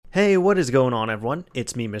Hey, what is going on, everyone?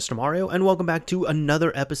 It's me, Mr. Mario, and welcome back to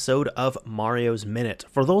another episode of Mario's Minute.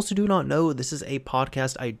 For those who do not know, this is a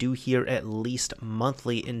podcast I do here at least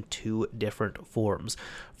monthly in two different forms.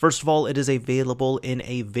 First of all, it is available in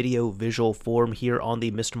a video visual form here on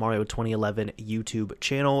the Mr. Mario 2011 YouTube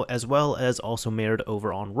channel, as well as also mirrored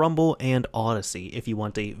over on Rumble and Odyssey if you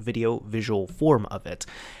want a video visual form of it.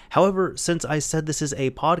 However, since I said this is a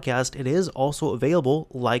podcast, it is also available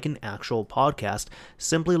like an actual podcast.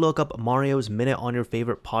 Simply look up Mario's Minute on your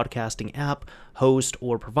favorite podcasting app, host,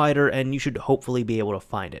 or provider, and you should hopefully be able to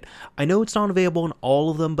find it. I know it's not available on all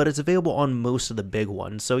of them, but it's available on most of the big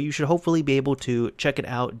ones, so you should hopefully be able to check it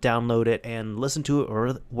out, download it, and listen to it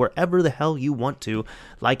or wherever the hell you want to,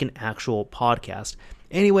 like an actual podcast.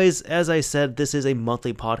 Anyways, as I said, this is a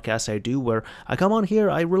monthly podcast I do where I come on here,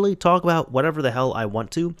 I really talk about whatever the hell I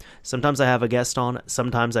want to. Sometimes I have a guest on,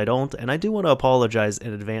 sometimes I don't, and I do want to apologize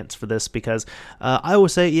in advance for this because I will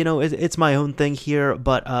say, it's my own thing here,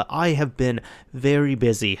 but I have been very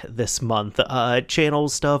busy this month. Channel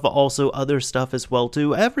stuff, also other stuff as well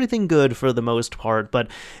too. Everything good for the most part, but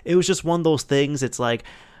it was just one of those things. It's like,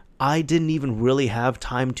 I didn't even really have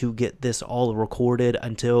time to get this all recorded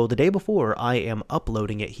until the day before I am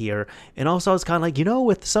uploading it here. And also I was kind of like,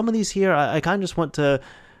 with some of these here, I kind of just want to...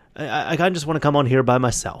 I kind of just want to come on here by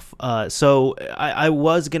myself. So I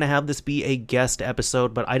was going to have this be a guest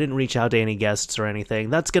episode, but I didn't reach out to any guests or anything.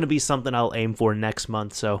 That's going to be something I'll aim for next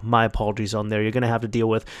month, so my apologies on there. You're going to have to deal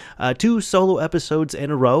with 2 solo episodes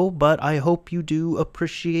in a row, but I hope you do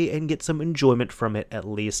appreciate and get some enjoyment from it at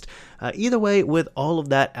least. Either way, with all of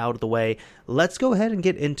that out of the way, let's go ahead and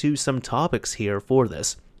get into some topics here for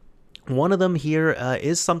this. One of them here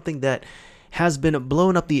is something that has been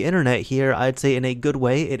blowing up the internet here, I'd say in a good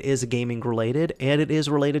way. It is gaming related, and it is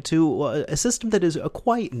related to a system that is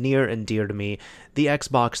quite near and dear to me, the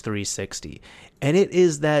Xbox 360. And it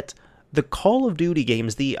is that the Call of Duty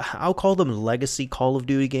games, I'll call them legacy Call of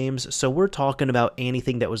Duty games, so we're talking about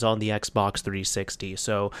anything that was on the Xbox 360.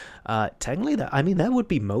 So technically, that would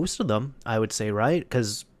be most of them, I would say, right?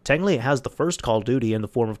 Because technically, it has the first Call of Duty in the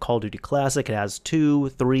form of Call of Duty Classic. It has 2,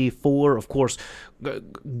 3, 4, of course,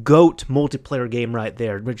 GOAT multiplayer game right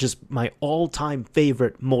there, which is my all-time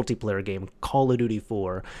favorite multiplayer game, Call of Duty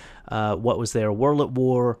 4. What was there? World at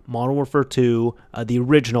War, Modern Warfare 2, the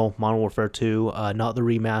original Modern Warfare 2, not the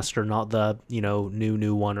remaster, not the,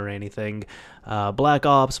 new one or anything. Black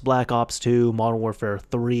Ops 2, Modern Warfare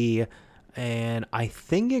 3, and I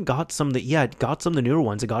think it got some of the newer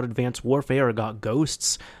ones. It got Advanced Warfare, it got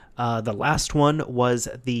Ghosts. The last one was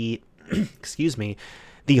the,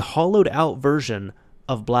 the hollowed out version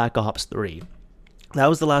of Black Ops 3. That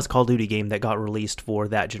was the last Call of Duty game that got released for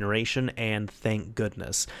that generation, and thank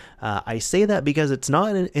goodness. I say that because it's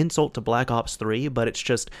not an insult to Black Ops 3, but it's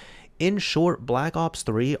just, in short, Black Ops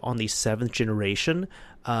 3 on the 7th generation,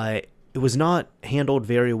 it was not handled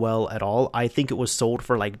very well at all. I think it was sold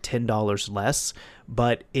for like $10 less,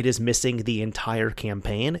 but it is missing the entire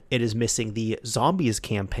campaign. It is missing the Zombies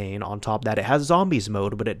campaign on top of that. It has Zombies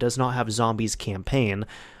mode, but it does not have Zombies campaign.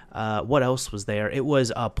 What else was there? It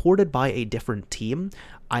was ported by a different team.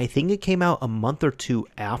 I think it came out a month or two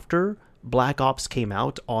after Black Ops came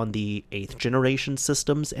out on the 8th generation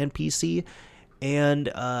systems and PC.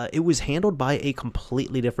 And it was handled by a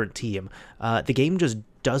completely different team. The game just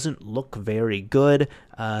doesn't look very good.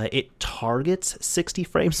 It targets 60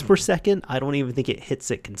 frames per second. I don't even think it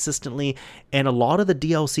hits it consistently. And a lot of the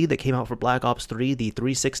DLC that came out for Black Ops 3, the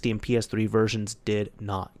 360 and PS3 versions did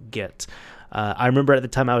not get. I remember at the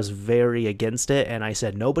time I was very against it, and I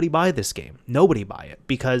said, nobody buy this game. Nobody buy it.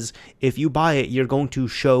 Because if you buy it, you're going to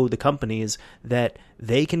show the companies that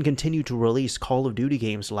they can continue to release Call of Duty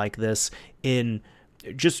games like this in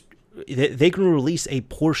just... They can release a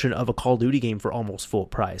portion of a Call of Duty game for almost full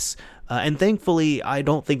price. And thankfully, I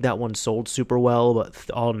don't think that one sold super well,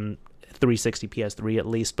 but on 360 PS3 at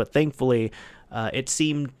least. But thankfully, it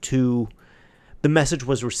seemed to... The message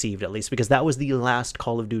was received, at least, because that was the last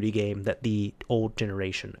Call of Duty game that the old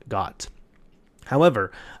generation got.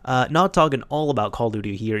 However, not talking all about Call of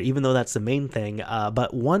Duty here, even though that's the main thing,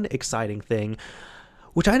 but one exciting thing,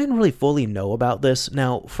 which I didn't really fully know about this.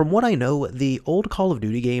 Now, from what I know, the old Call of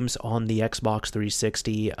Duty games on the Xbox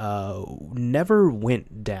 360 never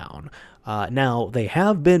went down. Now, they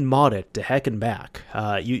have been modded to heck and back.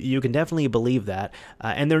 You can definitely believe that.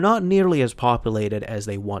 And they're not nearly as populated as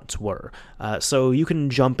they once were. So you can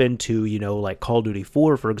jump into, like Call of Duty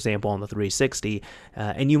 4, for example, on the 360,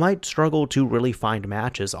 and you might struggle to really find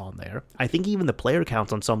matches on there. I think even the player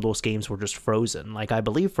counts on some of those games were just frozen. Like, I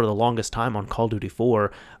believe for the longest time on Call of Duty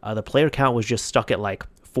 4, the player count was just stuck at like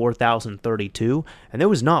 4,032, and there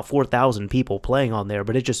was not 4,000 people playing on there,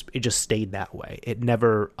 but it just stayed that way. It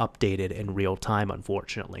never updated in real time,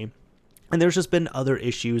 unfortunately. And there's just been other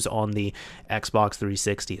issues on the Xbox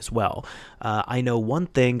 360 as well. I know one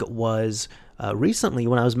thing was recently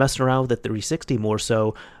when I was messing around with the 360 more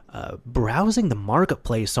so, browsing the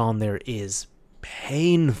marketplace on there is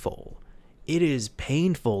painful. It is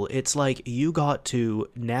painful. It's like you got to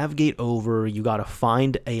navigate over, you got to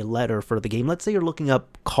find a letter for the game. Let's say you're looking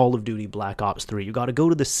up Call of Duty Black Ops 3. You got to go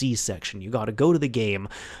to the C section. You got to go to the game.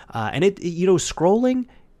 And scrolling,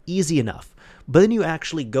 easy enough. But then you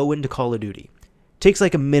actually go into Call of Duty. Takes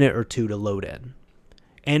like a minute or two to load in.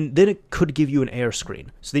 And then it could give you an error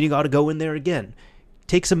screen. So then you got to go in there again.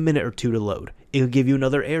 Takes a minute or two to load. It'll give you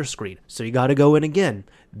another error screen. So you got to go in again.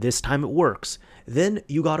 This time it works. Then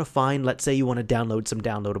you got to find, let's say you want to download some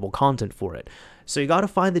downloadable content for it. So you got to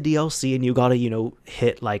find the DLC and you got to,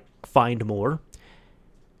 hit like find more.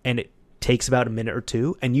 And it takes about a minute or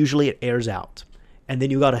two. And usually it airs out. And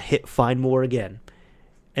then you got to hit find more again.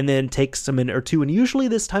 And then takes a minute or two. And usually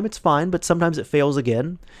this time it's fine, but sometimes it fails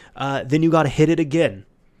again. Then you got to hit it again.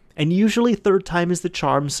 And usually third time is the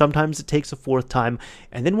charm. Sometimes it takes a fourth time.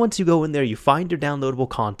 And then once you go in there, you find your downloadable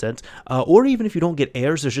content. Or even if you don't get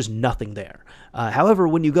errors, there's just nothing there. However,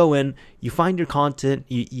 when you go in, you find your content,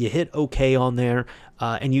 you hit OK on there,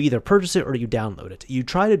 and you either purchase it or you download it. You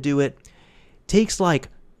try to do it. Takes like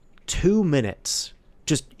 2 minutes.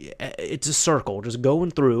 It's a circle, just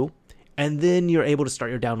going through. And then you're able to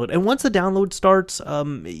start your download. And once the download starts,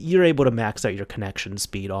 you're able to max out your connection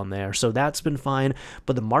speed on there. So that's been fine.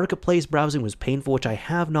 But the marketplace browsing was painful, which I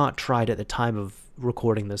have not tried at the time of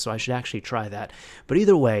recording this. So I should actually try that. But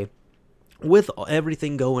either way, with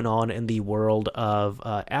everything going on in the world of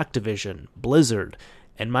Activision, Blizzard,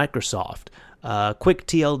 and Microsoft, quick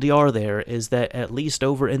TLDR there is that at least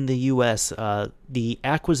over in the US, the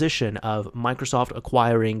acquisition of Microsoft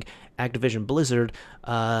acquiring Activision Blizzard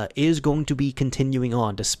is going to be continuing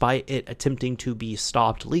on. Despite it attempting to be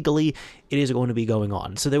stopped legally, it is going to be going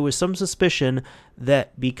on. So there was some suspicion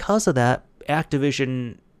that because of that,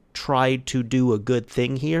 Activision tried to do a good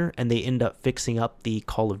thing here, and they end up fixing up the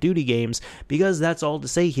Call of Duty games, because that's all to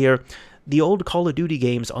say here. The old Call of Duty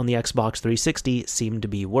games on the Xbox 360 seem to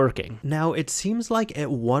be working. Now, it seems like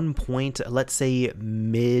at one point, let's say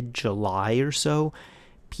mid-July or so,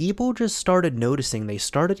 people just started noticing, they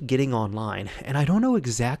started getting online, and I don't know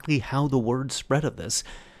exactly how the word spread of this,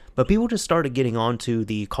 but people just started getting onto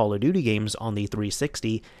the Call of Duty games on the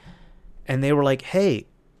 360, and they were like, hey,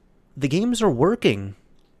 the games are working,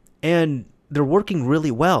 and they're working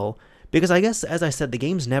really well. Because I guess, as I said, the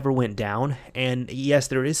games never went down, and yes,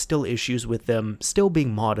 there is still issues with them still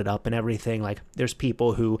being modded up and everything. Like, there's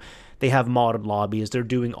people who, they have modded lobbies, they're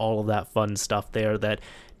doing all of that fun stuff there that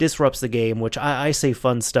disrupts the game, which I say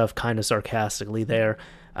fun stuff kind of sarcastically there.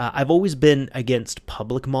 I've always been against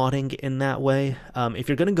public modding in that way. If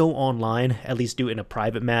you're going to go online, at least do it in a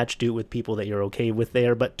private match, do it with people that you're okay with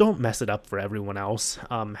there, but don't mess it up for everyone else.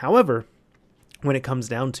 However, when it comes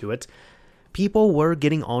down to it, people were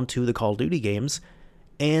getting onto the Call of Duty games,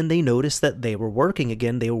 and they noticed that they were working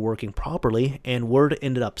again, they were working properly, and word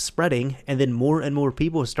ended up spreading, and then more and more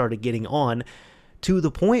people started getting on, to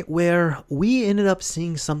the point where we ended up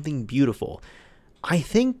seeing something beautiful. I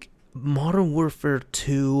think Modern Warfare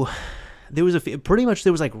 2, there was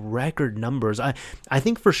like record numbers. I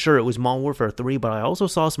think for sure it was Modern Warfare 3, but I also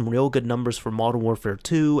saw some real good numbers for Modern Warfare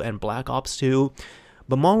 2 and Black Ops 2.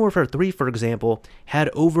 But Modern Warfare 3, for example, had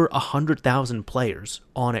over 100,000 players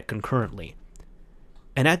on it concurrently.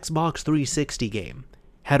 An Xbox 360 game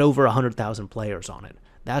had over 100,000 players on it.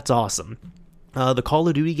 That's awesome. The Call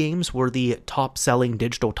of Duty games were the top-selling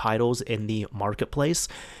digital titles in the marketplace,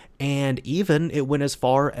 and even it went as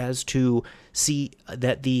far as to see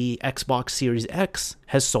that the Xbox Series X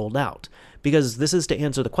has sold out. Because this is to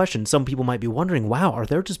answer the question, some people might be wondering, wow, are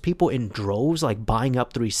there just people in droves like buying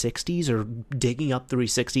up 360s or digging up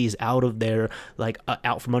 360s out of their,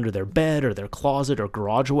 out from under their bed or their closet or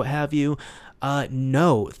garage or what have you?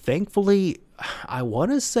 No, thankfully, I want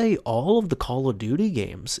to say all of the Call of Duty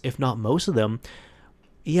games, if not most of them.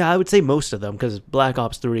 Yeah, I would say most of them, because Black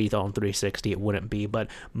Ops 3 on 360 it wouldn't be, but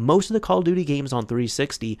most of the Call of Duty games on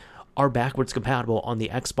 360 are backwards compatible on the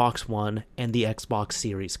Xbox One and the Xbox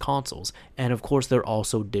Series consoles, and of course they're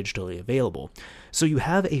also digitally available. So you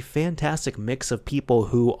have a fantastic mix of people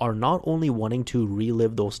who are not only wanting to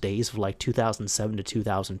relive those days of like 2007 to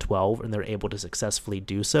 2012, and they're able to successfully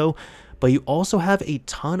do so, but you also have a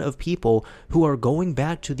ton of people who are going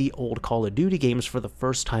back to the old Call of Duty games for the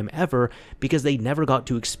first time ever because they never got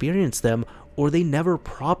to experience them, or they never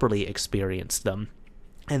properly experienced them.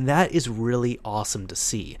 And that is really awesome to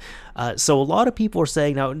see. So a lot of people are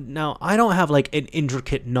saying now I don't have like an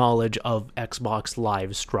intricate knowledge of Xbox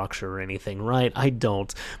Live structure or anything, right? I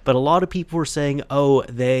don't. But a lot of people are saying, oh,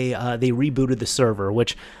 they rebooted the server,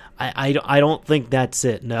 which I don't think that's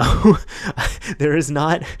it. No, there is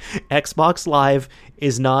not. Xbox Live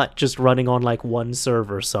is not just running on like one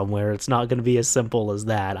server somewhere. It's not going to be as simple as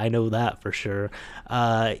that. I know that for sure.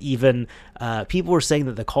 Even people were saying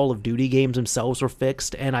that the Call of Duty games themselves were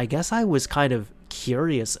fixed, and I guess I was kind of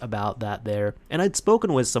curious about that there. And I'd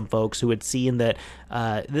spoken with some folks who had seen that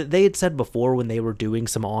they had said before when they were doing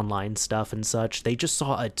some online stuff and such, they just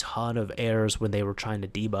saw a ton of errors when they were trying to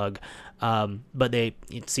debug. But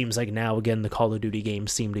it seems like now again the Call of Duty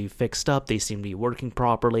games seem to be fixed up. They seem to be working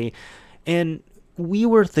properly. And we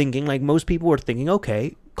were thinking, like most people were thinking,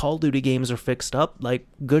 okay, Call of Duty games are fixed up. Like,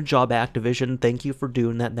 good job, Activision. Thank you for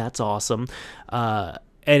doing that. That's awesome.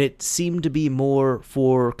 And it seemed to be more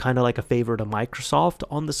for kind of like a favor to Microsoft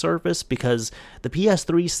on the surface, because the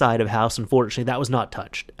PS3 side of house, unfortunately, that was not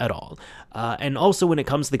touched at all. And also when it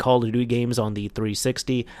comes to the Call of Duty games on the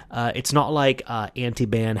 360, it's not like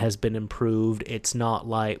anti-ban has been improved. It's not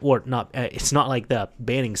like, it's not like the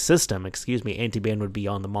banning system, anti-ban would be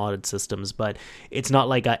on the modded systems, but it's not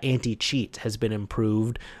like anti-cheat has been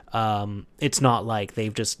improved. It's not like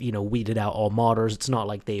they've just, weeded out all modders. It's not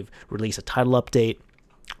like they've released a title update.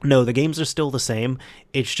 No, the games are still the same.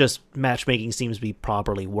 It's just matchmaking seems to be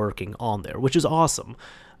properly working on there, which is awesome.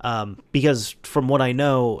 Because from what I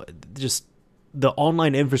know, just the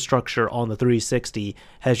online infrastructure on the 360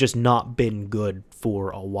 has just not been good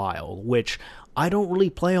for a while, which I don't really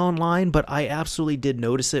play online, but I absolutely did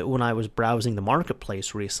notice it when I was browsing the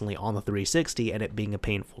marketplace recently on the 360 and it being a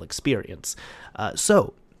painful experience.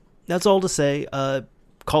 So that's all to say.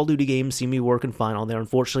 Call of Duty games seem to be working fine on there.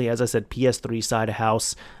 Unfortunately, as I said, PS3 side of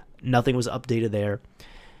house, nothing was updated there.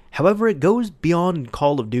 However, it goes beyond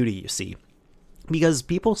Call of Duty, you see, because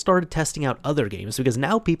people started testing out other games, because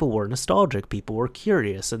now people were nostalgic, people were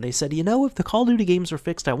curious, and they said, if the Call of Duty games are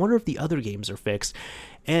fixed, I wonder if the other games are fixed.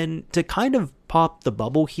 And to kind of pop the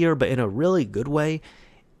bubble here, but in a really good way,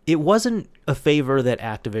 it wasn't a favor that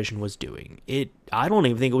Activision was doing. I don't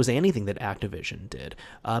even think it was anything that Activision did.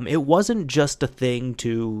 It wasn't just a thing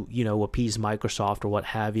to, appease Microsoft or what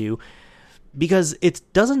have you, because it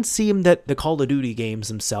doesn't seem that the Call of Duty games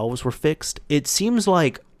themselves were fixed. It seems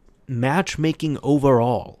like matchmaking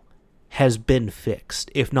overall has been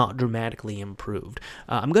fixed, if not dramatically improved.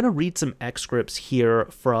 I'm going to read some excerpts here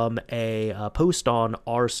from a post on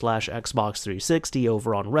r/Xbox 360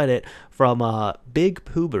 over on Reddit from Big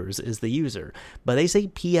Poobers is the user. But they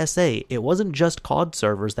say, PSA, it wasn't just COD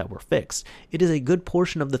servers that were fixed. It is a good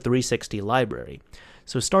portion of the 360 library.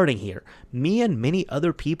 So starting here, me and many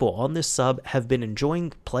other people on this sub have been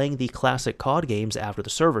enjoying playing the classic COD games after the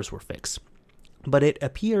servers were fixed. But it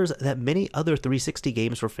appears that many other 360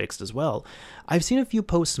 games were fixed as well. I've seen a few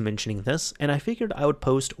posts mentioning this, and I figured I would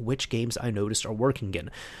post which games I noticed are working again.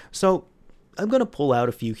 So I'm going to pull out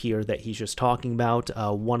a few here that he's just talking about.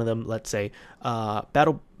 One of them, let's say,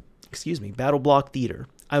 Battle Block Theater.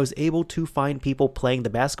 I was able to find people playing the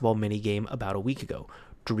basketball minigame about a week ago.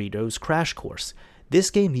 Doritos Crash Course. This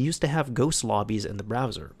game used to have ghost lobbies in the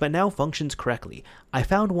browser, but now functions correctly. I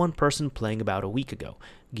found one person playing about a week ago.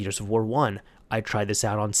 Gears of War 1. I tried this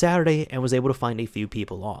out on Saturday and was able to find a few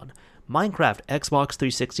people on. Minecraft Xbox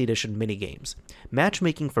 360 Edition minigames.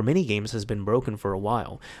 Matchmaking for minigames has been broken for a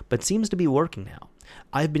while, but seems to be working now.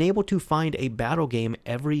 I've been able to find a battle game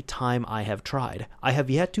every time I have tried. I have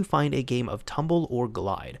yet to find a game of Tumble or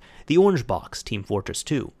Glide. The Orange Box, Team Fortress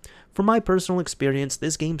 2. From my personal experience,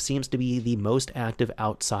 this game seems to be the most active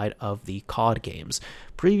outside of the COD games.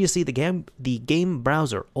 Previously, the game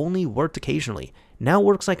browser only worked occasionally. Now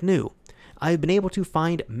works like new. I've been able to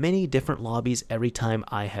find many different lobbies every time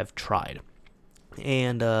I have tried.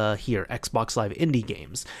 And here, Xbox Live Indie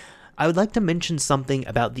Games. I would like to mention something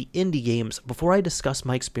about the indie games before I discuss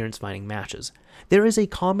my experience finding matches. There is a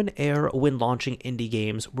common error when launching indie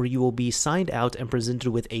games where you will be signed out and presented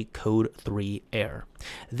with a Code 3 error.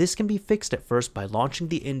 This can be fixed at first by launching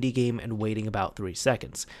the indie game and waiting about 3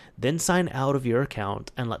 seconds. Then sign out of your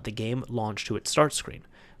account and let the game launch to its start screen.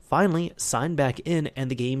 Finally, sign back in and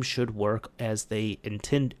the game should work as they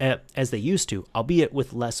used to, albeit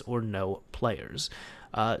with less or no players.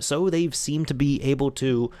 So they've seemed to be able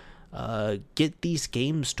to get these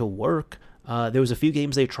games to work. There was a few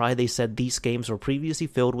games they tried. They said these games were previously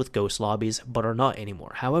filled with ghost lobbies, but are not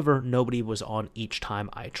anymore. However, nobody was on each time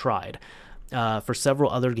I tried. For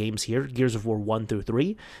several other games here, Gears of War 1 through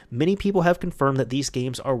 3, many people have confirmed that these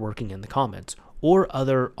games are working in the comments, or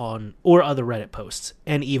other Reddit posts,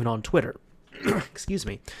 and even on Twitter. Excuse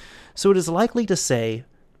me. So it is likely to say,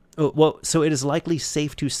 so it is likely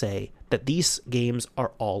safe to say that these games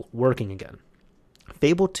are all working again.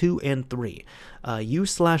 Fable 2 and 3.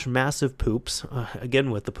 You/Massive Poops, again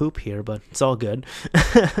with the poop here, but it's all good,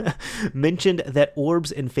 mentioned that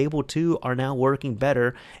orbs in Fable 2 are now working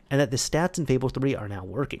better, and that the stats in Fable 3 are now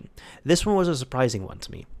working. This one was a surprising one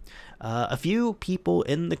to me. A few people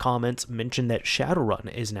in the comments mentioned that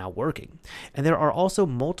Shadowrun is now working, and there are also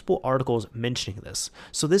multiple articles mentioning this,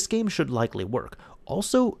 so this game should likely work.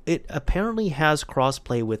 Also, it apparently has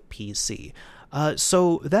crossplay with PC.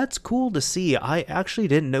 So that's cool to see. I actually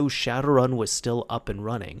didn't know Shadowrun was still up and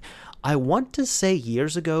running. I want to say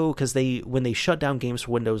years ago, because when they shut down games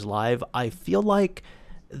for Windows Live, I feel like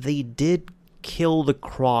they did kill the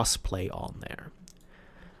crossplay on there.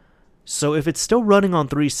 So if it's still running on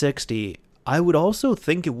 360, I would also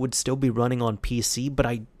think it would still be running on PC, but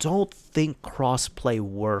I don't think crossplay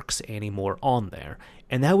works anymore on there.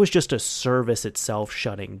 And that was just a service itself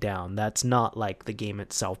shutting down. That's not like the game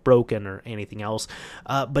itself broken or anything else.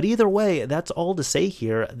 But either way, that's all to say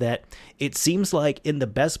here that it seems like in the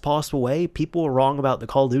best possible way, people were wrong about the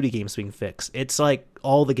Call of Duty games being fixed. It's like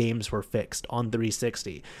all the games were fixed on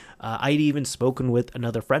 360. I'd even spoken with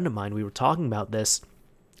another friend of mine. We were talking about this.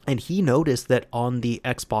 And he noticed that on the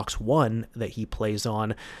Xbox One that he plays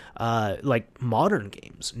on, like modern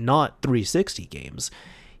games, not 360 games,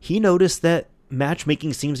 he noticed that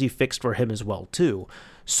matchmaking seems to be fixed for him as well too.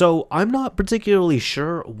 So I'm not particularly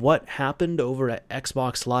sure what happened over at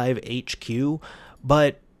Xbox Live HQ,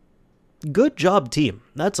 but good job, team.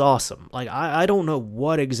 That's awesome. Like, I don't know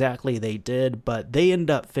what exactly they did, but they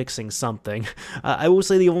end up fixing something. I will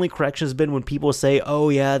say the only correction has been when people say, oh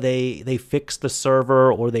yeah, they fixed the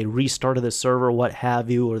server, or they restarted the server, what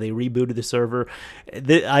have you, or they rebooted the server.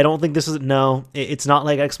 I don't think this is, no, it's not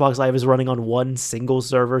like Xbox Live is running on one single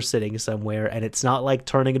server sitting somewhere, and it's not like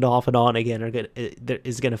turning it off and on again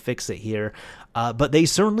is going to fix it here. But they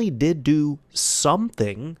certainly did do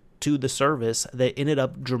something to the service that ended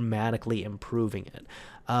up dramatically improving it.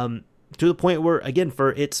 To the point where, again,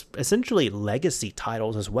 for its essentially legacy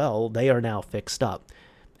titles as well, they are now fixed up.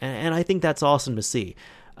 And I think that's awesome to see.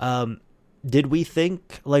 Did we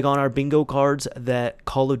think, like on our bingo cards, that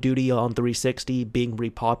Call of Duty on 360 being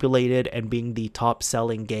repopulated and being the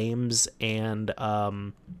top-selling games and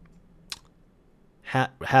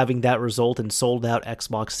having that result in sold-out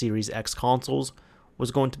Xbox Series X consoles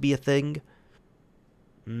was going to be a thing?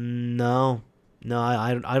 No,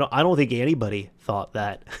 I don't think anybody thought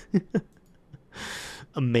that.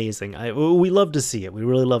 Amazing. We love to see it. We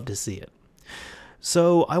really love to see it.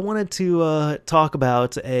 So I wanted to talk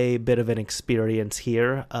about a bit of an experience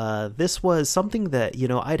here. This was something that,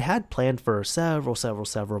 I'd had planned for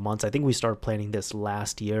several months. I think we started planning this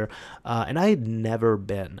last year, and I had never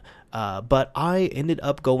been. But I ended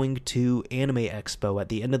up going to Anime Expo at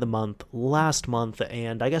the end of the month, last month,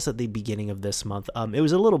 and I guess at the beginning of this month. It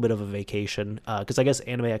was a little bit of a vacation, because I guess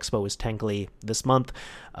Anime Expo was technically this month.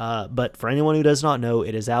 But for anyone who does not know,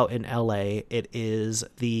 it is out in LA. It is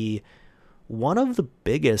one of the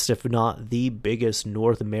biggest, if not the biggest,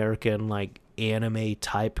 North American anime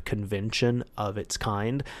type convention of its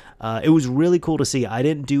kind. It was really cool to see. I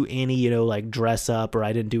didn't do any dress up, or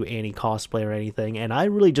I didn't do any cosplay or anything, and I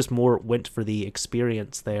really just more went for the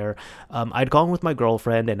experience there. I'd gone with my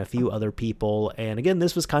girlfriend and a few other people, and again,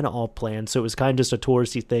 this was kind of all planned, so it was kind of just a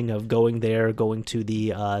touristy thing of going there, going to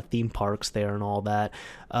the theme parks there and all that.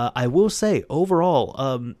 I will say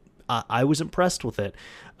overall, I was impressed with it.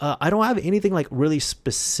 I don't have anything really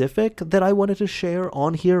specific that I wanted to share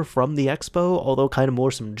on here from the expo, although kind of more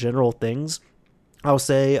some general things. I'll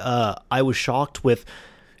say I was shocked with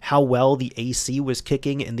how well the AC was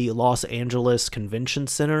kicking in the Los Angeles Convention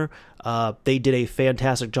Center. They did a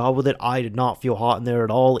fantastic job with it. I did not feel hot in there at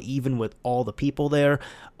all, even with all the people there.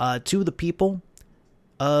 To the people,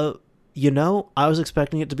 I was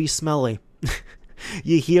expecting it to be smelly.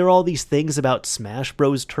 You hear all these things about Smash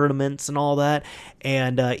Bros. Tournaments and all that,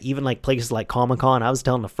 and even places like Comic-Con. I was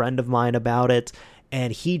telling a friend of mine about it,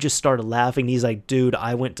 and he just started laughing. He's like, dude,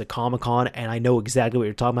 I went to Comic-Con, and I know exactly what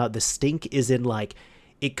you're talking about. The stink is in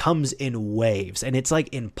it comes in waves, and it's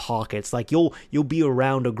in pockets. You'll be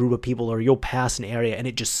around a group of people, or you'll pass an area, and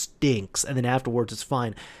it just stinks, and then afterwards it's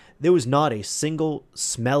fine. There was not a single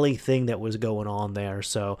smelly thing that was going on there.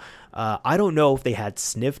 So I don't know if they had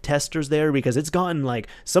sniff testers there, because it's gotten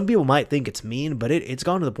some people might think it's mean, but it's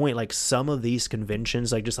gone to the point some of these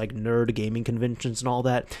conventions, just nerd gaming conventions and all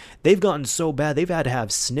that, they've gotten so bad they've had to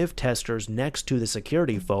have sniff testers next to the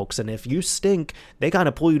security folks. And if you stink, they kind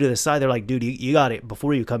of pull you to the side. They're like, dude, you got it.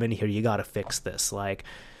 Before you come in here, you got to fix this.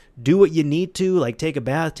 do what you need to, like take a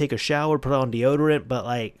bath, take a shower, put on deodorant, but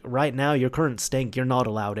like right now your current stink, you're not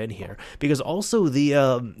allowed in here. Because also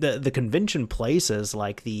the convention places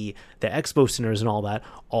like the expo centers and all that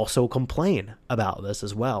also complain about this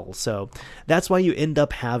as well. So that's why you end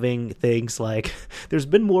up having things like, there's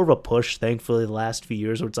been more of a push thankfully the last few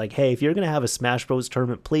years where it's like, hey, if you're gonna have a Smash Bros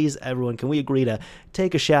tournament, please everyone, can we agree to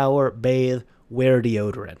take a shower, bathe, wear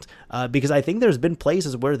deodorant? Because I think there's been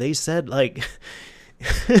places where they said like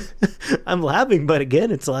I'm laughing, but again,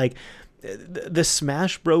 it's like the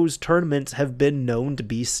Smash Bros tournaments have been known to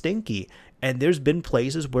be stinky, and there's been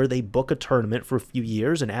places where they book a tournament for a few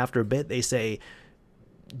years, and after a bit they say,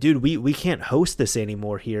 dude, we can't host this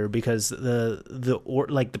anymore here because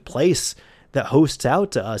the place that hosts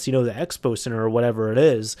out to us, the expo center or whatever it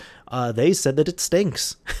is, they said that it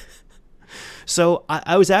stinks. So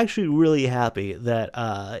I was actually really happy that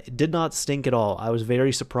it did not stink at all. I was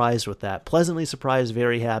very surprised with that. Pleasantly surprised,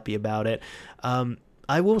 very happy about it.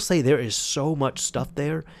 I will say there is so much stuff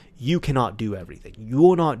there. You cannot do everything. You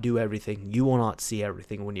will not do everything. You will not see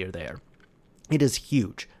everything when you're there. It is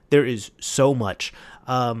huge. There is so much.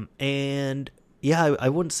 And yeah, I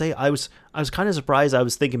wouldn't say I was kind of surprised. I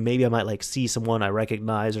was thinking maybe I might like see someone I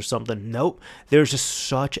recognize or something. Nope. There's just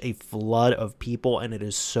such a flood of people, and it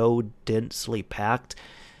is so densely packed.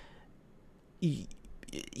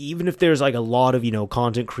 Even if there's like a lot of,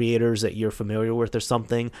 content creators that you're familiar with or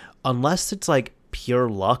something, unless it's like pure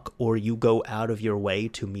luck or you go out of your way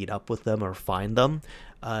to meet up with them or find them,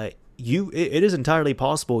 it is entirely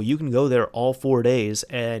possible you can go there all 4 days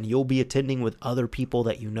and you'll be attending with other people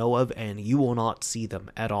that you know of and you will not see them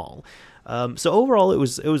at all. So overall, it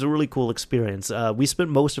was a really cool experience. We spent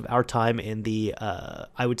most of our time in the,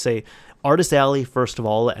 I would say, Artist Alley, first of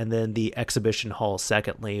all, and then the exhibition hall,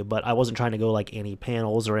 secondly. But I wasn't trying to go like any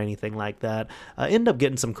panels or anything like that. Ended up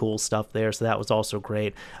getting some cool stuff there, so that was also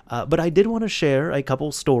great. But I did want to share a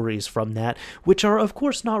couple stories from that, which are, of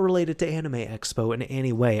course, not related to Anime Expo in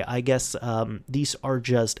any way. I guess these are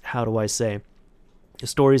just, how do I say,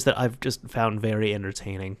 stories that I've just found very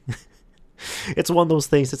entertaining. It's one of those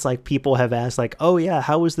things. It's like people have asked like, oh yeah,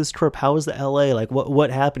 how was this trip? How was the LA? Like what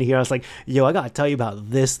happened here? I was like, yo, I got to tell you about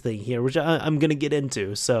this thing here, which I'm going to get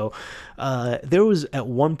into. So there was at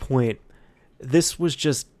one point, this was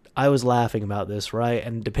just, I was laughing about this, right?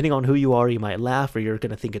 And depending on who you are, you might laugh or you're going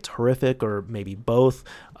to think it's horrific or maybe both.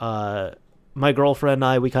 My girlfriend and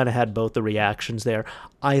I, we kind of had both the reactions there.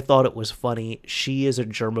 I thought it was funny. She is a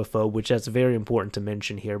germaphobe, which that's very important to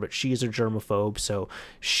mention here, but she is a germaphobe, so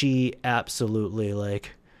she absolutely,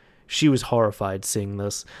 she was horrified seeing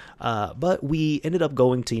this. But we ended up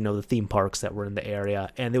going to, the theme parks that were in the area,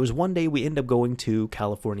 and there was one day we ended up going to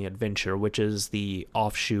California Adventure, which is the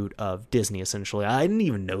offshoot of Disney, essentially. I didn't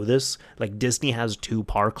even know this. Like, Disney has 2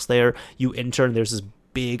 parks there. You enter, and there's this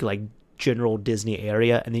big, general Disney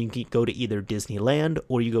area, and then you can go to either Disneyland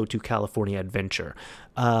or you go to California Adventure.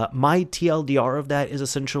 My TLDR of that is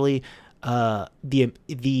essentially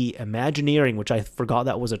the Imagineering, which I forgot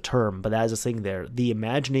that was a term, but that is a thing there. The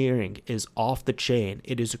Imagineering is off the chain.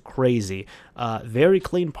 It is crazy. Very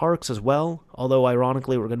clean parks as well, although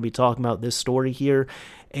ironically we're going to be talking about this story here.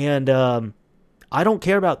 And I don't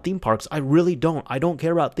care about theme parks. I really don't. I don't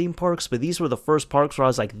care about theme parks, but these were the first parks where I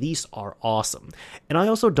was like, these are awesome. And I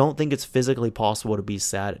also don't think it's physically possible to be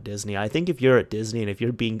sad at Disney. I think if you're at Disney and if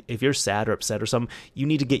you're sad or upset or something, you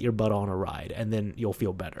need to get your butt on a ride and then you'll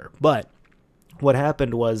feel better. But what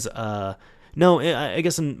happened was, no, I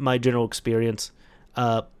guess in my general experience,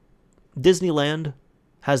 Disneyland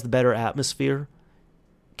has the better atmosphere.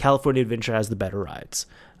 California Adventure has the better rides.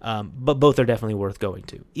 But both are definitely worth going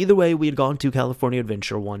to. Either way, we had gone to California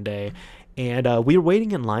Adventure one day, and we were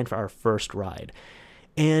waiting in line for our first ride.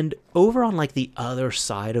 And over on the other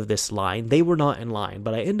side of this line, they were not in line,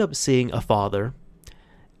 but I end up seeing a father,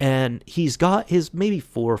 and he's got his maybe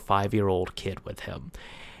 4 or 5-year-old kid with him.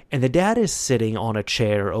 And the dad is sitting on a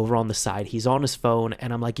chair over on the side. He's on his phone,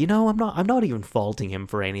 and I'm like, I'm not even faulting him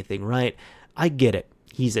for anything, right? I get it.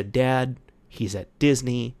 He's a dad. He's at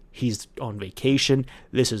Disney. He's on vacation.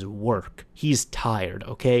 This is work. He's tired,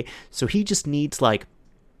 okay? So he just needs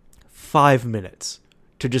 5 minutes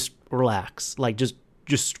to just relax.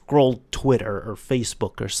 Just scroll Twitter or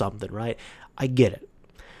Facebook or something, right? I get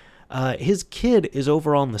it. His kid is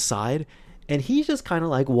over on the side, and he's just kind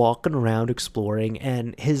of walking around exploring,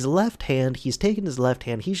 and his left hand, he's taking his left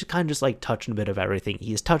hand, he's kind of just touching a bit of everything.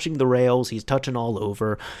 He's touching the rails, he's touching all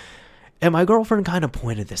over. And my girlfriend kind of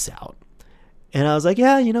pointed this out. And I was like,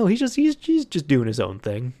 yeah, he's just doing his own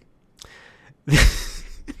thing.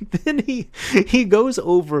 Then he goes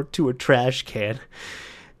over to a trash can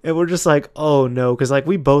And we're just like, oh no, because like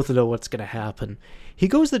we both know what's gonna happen. He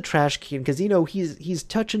goes to the trash can because he's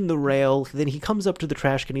touching the rail. Then he comes up to the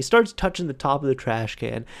trash can. He starts touching the top of the trash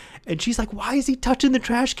can, and she's like, "Why is he touching the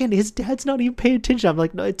trash can? His dad's not even paying attention." I'm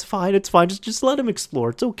like, "No, it's fine. It's fine. Just let him explore.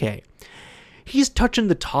 It's okay." He's touching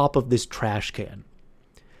the top of this trash can.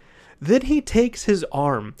 Then he takes his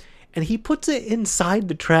arm and he puts it inside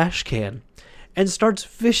the trash can and starts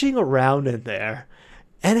fishing around in there.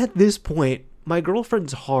 And at this point, my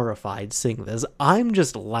girlfriend's horrified seeing this. I'm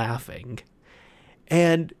just laughing.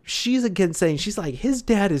 And she's again saying, she's like, his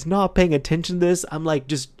dad is not paying attention to this. I'm like,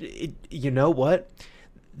 you know what?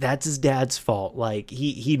 That's his dad's fault. Like,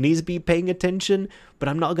 he needs to be paying attention, but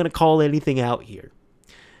I'm not going to call anything out here.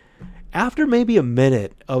 After maybe a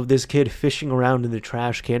minute of this kid fishing around in the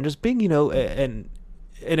trash can, just being, an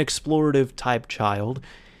explorative type child,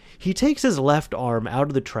 he takes his left arm out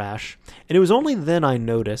of the trash, and it was only then I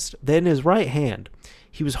noticed that in his right hand,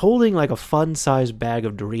 he was holding like a fun-sized bag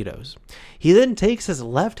of Doritos. He then takes his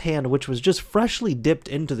left hand, which was just freshly dipped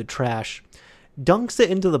into the trash, dunks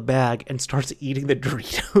it into the bag, and starts eating the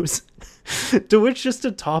Doritos. To which, just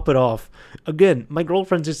to top it off, again, my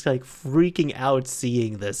girlfriend's just like freaking out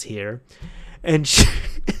seeing this here. And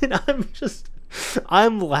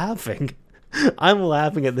I'm laughing. I'm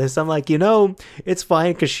laughing at this. I'm like, it's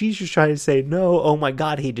fine, because she's just trying to say, no, oh my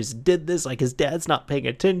God, he just did this. Like, his dad's not paying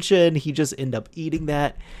attention. He just ended up eating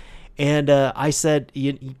that. And I said,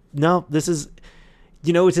 no, this is,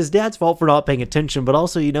 it's his dad's fault for not paying attention, but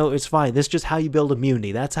also, it's fine. This is just how you build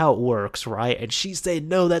immunity. That's how it works, right? And she said,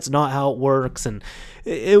 no, that's not how it works. And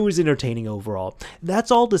it was entertaining overall. That's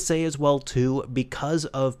all to say as well, too, because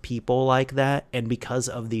of people like that and because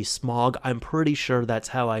of the smog, I'm pretty sure that's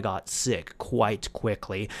how I got sick quite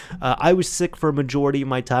quickly. I was sick for a majority of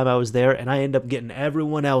my time I was there, and I ended up getting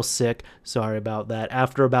everyone else sick. Sorry about that.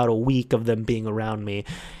 After about a week of them being around me.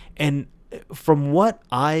 And from what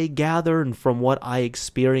I gather and from what I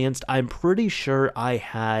experienced, I'm pretty sure I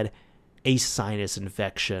had a sinus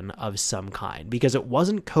infection of some kind, because it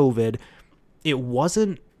wasn't COVID. It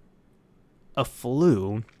wasn't a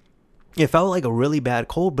flu. It felt like a really bad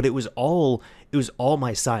cold, but it was all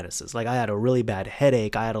my sinuses. Like, I had a really bad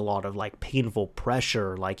headache. I had a lot of like painful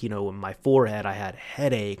pressure, like, in my forehead. I had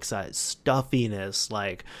headaches, I had stuffiness,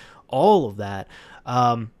 like all of that.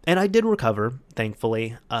 And I did recover,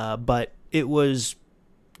 thankfully. But it was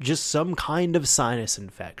just some kind of sinus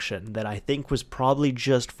infection that I think was probably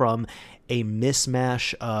just from a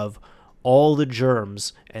mismatch of all the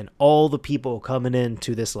germs and all the people coming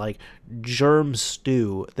into this like germ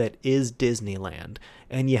stew that is Disneyland.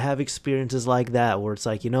 And you have experiences like that where it's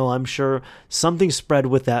like, I'm sure something spread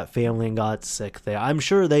with that family and got sick there. I'm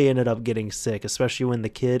sure they ended up getting sick, especially when the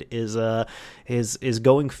kid is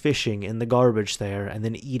going fishing in the garbage there and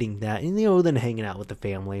then eating that and, then hanging out with the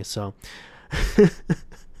family. So,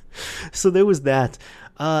 so there was that.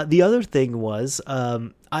 The other thing was,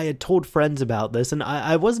 I had told friends about this, and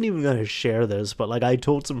I wasn't even going to share this, but like I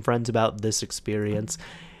told some friends about this experience.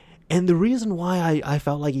 And the reason why I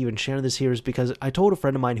felt like even sharing this here is because I told a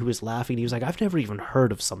friend of mine who was laughing. He was like, I've never even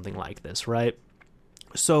heard of something like this, right?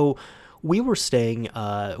 So we were staying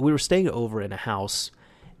over in a house,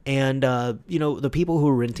 and, the people who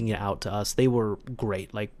were renting it out to us, they were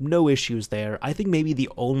great. Like, no issues there. I think maybe the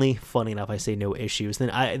only, funny enough, I say no issues,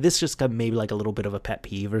 then this just got maybe like a little bit of a pet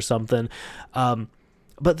peeve or something.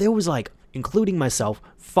 But there was like, including myself,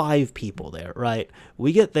 5 people there, right?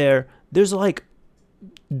 We get there, there's like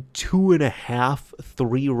 2.5,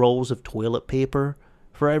 3 rolls of toilet paper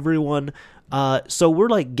for everyone. So we're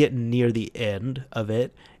like getting near the end of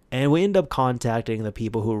it, and we end up contacting the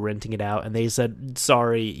people who were renting it out, and they said,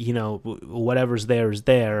 sorry, whatever's there is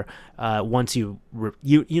there. Once you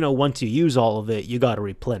use all of it, you got to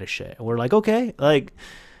replenish it. And we're like, okay, like,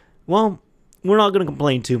 well, we're not going to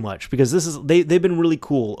complain too much, because they've been really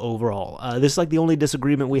cool overall. This is like the only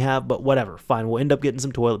disagreement we have, but whatever, fine. We'll end up getting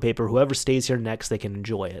some toilet paper. Whoever stays here next, they can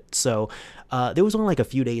enjoy it. So there was only like a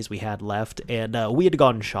few days we had left, and we had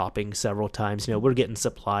gone shopping several times. We're getting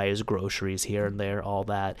supplies, groceries here and there, all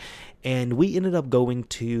that. And we ended up going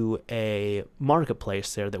to a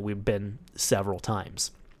marketplace there that we've been several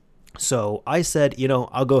times. So I said,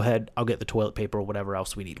 I'll go ahead, I'll get the toilet paper or whatever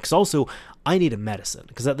else we need. Because also, I needed medicine.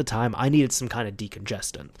 Because at the time, I needed some kind of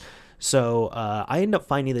decongestant. So I ended up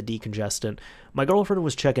finding the decongestant. My girlfriend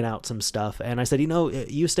was checking out some stuff. And I said,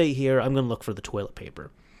 you stay here. I'm going to look for the toilet paper.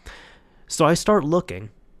 So I start looking.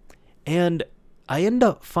 And I end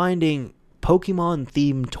up finding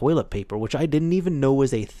Pokemon-themed toilet paper, which I didn't even know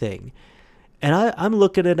was a thing. And I'm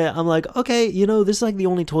looking at it, I'm like, okay, this is like the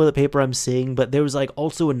only toilet paper I'm seeing, but there was like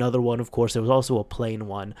also another one, of course, there was also a plain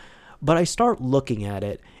one. But I start looking at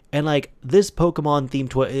it, and like this Pokemon themed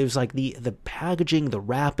toilet, it was like the packaging, the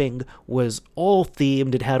wrapping was all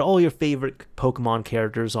themed. It had all your favorite Pokemon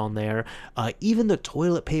characters on there. Even the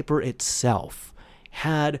toilet paper itself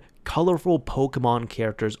had colorful Pokemon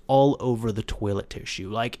characters all over the toilet tissue.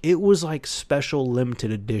 Like, it was like special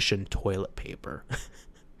limited edition toilet paper.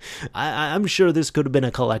 I'm sure this could have been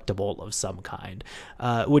a collectible of some kind,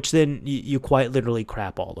 which then you quite literally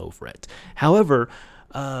crap all over it. However,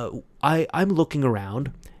 I'm looking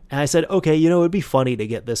around, and I said, okay, it'd be funny to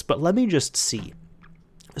get this, but let me just see.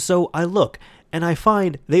 So I look, and I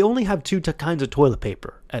find they only have two kinds of toilet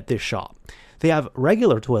paper at this shop. They have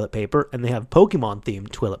regular toilet paper, and they have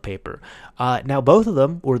Pokemon-themed toilet paper. Now, both of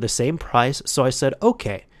them were the same price, so I said,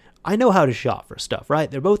 okay, I know how to shop for stuff,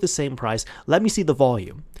 right? They're both the same price. Let me see the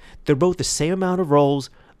volume. They're both the same amount of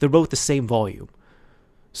rolls. They're both the same volume.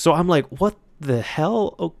 So I'm like, what the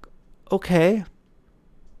hell? Okay.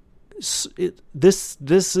 This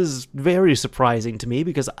is very surprising to me,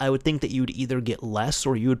 because I would think that you would either get less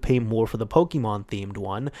or you would pay more for the Pokemon-themed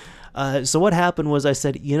one. So what happened was I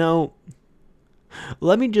said,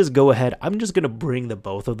 let me just go ahead. I'm just going to bring the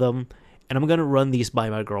both of them, and I'm going to run these by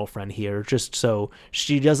my girlfriend here, just so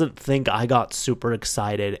she doesn't think I got super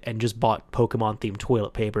excited and just bought Pokemon-themed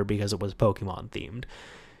toilet paper because it was Pokemon-themed.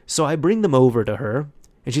 So I bring them over to her,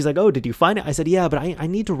 and she's like, oh, did you find it? I said, yeah, but I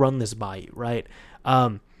need to run this by you, right?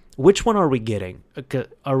 Which one are we getting?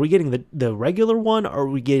 Are we getting the regular one, or are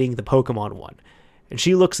we getting the Pokemon one? And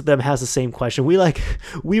she looks at them, has the same question.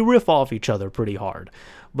 We riff off each other pretty hard.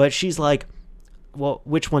 But she's like, well,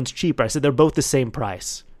 which one's cheaper? I said, they're both the same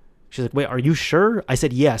price. She's like, wait, are you sure? I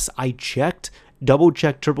said, yes, I checked, double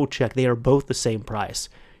checked, triple checked. They are both the same price.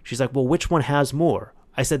 She's like, well, which one has more?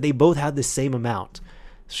 I said, they both have the same amount.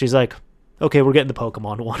 She's like, okay, we're getting the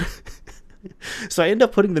Pokemon one. So I end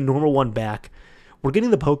up putting the normal one back. We're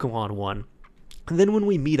getting the Pokemon one. And then when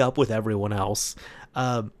we meet up with everyone else,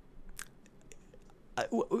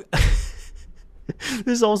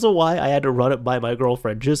 this is also why I had to run it by my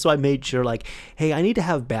girlfriend, just so I made sure, like, hey, I need to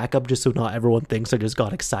have backup just so not everyone thinks I just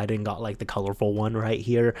got excited and got, like, the colorful one right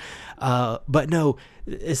here. But no,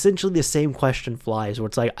 essentially the same question flies, where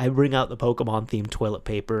it's like, I bring out the Pokemon-themed toilet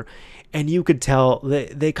paper, and you could tell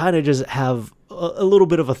they kind of just have a little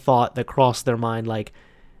bit of a thought that crossed their mind, like,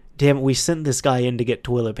 damn it, we sent this guy in to get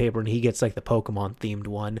toilet paper, and he gets, like, the Pokemon-themed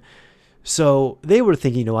one. So they were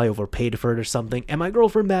thinking, I overpaid for it or something. And my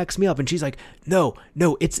girlfriend backs me up, and she's like, no,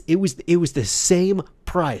 it was the same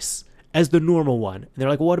price as the normal one. And they're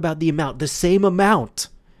like, well, what about the amount? The same amount.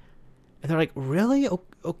 And they're like, really?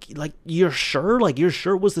 Okay, like, you're sure? Like, you're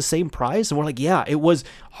sure it was the same price? And we're like, yeah, it was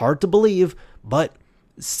hard to believe, but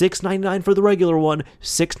 $6.99 for the regular one,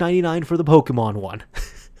 $6.99 for the Pokemon one.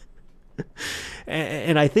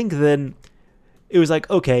 And I think then it was like,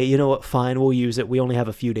 okay, you know what, fine, we'll use it. We only have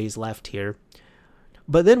a few days left here.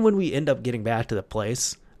 But then when we end up getting back to the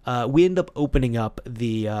place, we end up opening up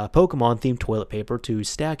the Pokemon-themed toilet paper to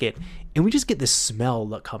stack it, and we just get this smell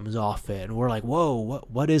that comes off it, and we're like, whoa,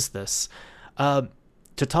 what is this? To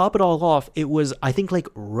top it all off, it was, I think, like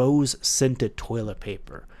rose-scented toilet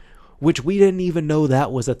paper, which we didn't even know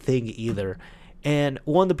that was a thing either. And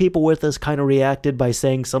one of the people with us kind of reacted by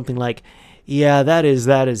saying something like, yeah, that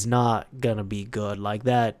is not gonna be good. Like,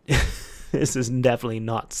 that, this is definitely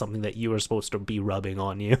not something that you are supposed to be rubbing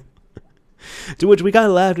on you. To which we kind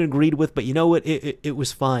of laughed and agreed with, but you know what? It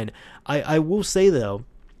was fine. I will say, though,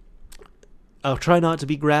 I'll try not to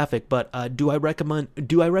be graphic, but do I recommend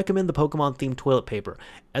the Pokemon-themed toilet paper?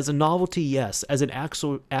 As a novelty, yes. As an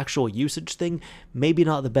actual usage thing, maybe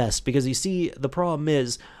not the best, because you see, the problem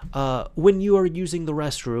is, when you are using the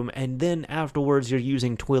restroom, and then afterwards you're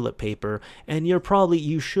using toilet paper, and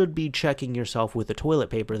you should be checking yourself with the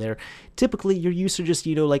toilet paper there. Typically, you're used to just,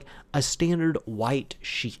 like a standard white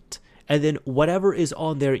sheet. And then whatever is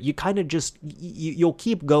on there, you kind of just, you'll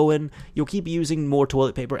keep going, you'll keep using more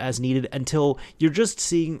toilet paper as needed until you're just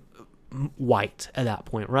seeing white at that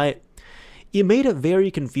point, right? It made it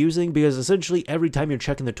very confusing, because essentially every time you're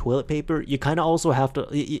checking the toilet paper, you kind of also have to,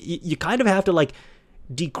 you kind of have to like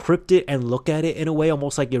decrypt it and look at it in a way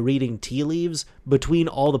almost like you're reading tea leaves between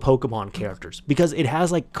all the Pokemon characters, because it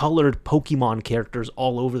has like colored Pokemon characters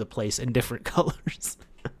all over the place in different colors.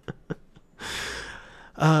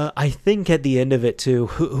 I think at the end of it, too,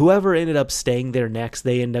 whoever ended up staying there next,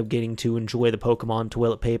 they ended up getting to enjoy the Pokemon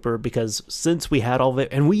toilet paper, because since we had all of it,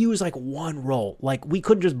 and we used like one roll, like we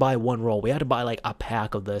couldn't just buy one roll, we had to buy like a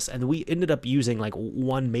pack of this, and we ended up using like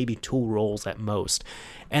one, maybe two rolls at most.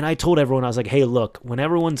 And I told everyone, I was like, hey, look, when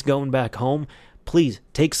everyone's going back home, please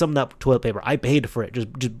take some of that toilet paper. I paid for it. Just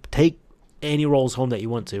take any rolls home that you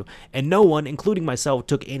want to. And no one, including myself,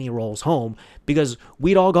 took any rolls home because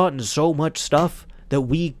we'd all gotten so much stuff that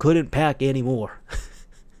we couldn't pack anymore.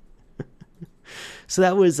 So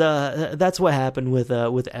that's what happened with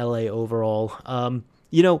LA overall.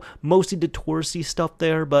 Mostly the touristy stuff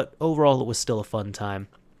there, but overall it was still a fun time.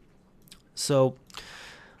 So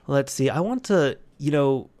let's see. I was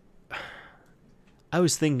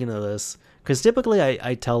thinking of this because typically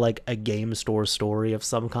I tell like a game store story of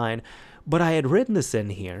some kind, but I had written this in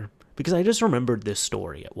here because I just remembered this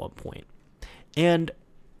story at one point. And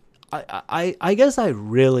I guess I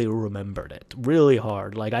really remembered it really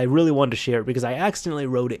hard. Like, I really wanted to share it because I accidentally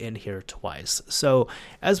wrote it in here twice. So,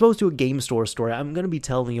 as opposed to a game store story, I'm going to be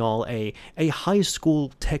telling y'all a high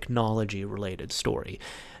school technology-related story.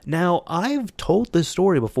 Now, I've told this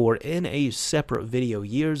story before in a separate video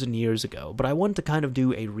years and years ago, but I want to kind of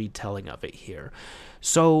do a retelling of it here.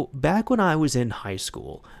 So, back when I was in high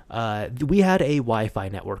school, we had a Wi-Fi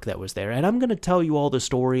network that was there, and I'm going to tell you all the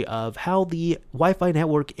story of how the Wi-Fi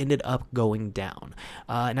network ended up going down.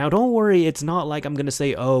 Now, don't worry, it's not like I'm going to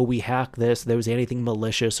say, oh, we hacked this, there was anything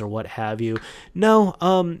malicious or what have you. No,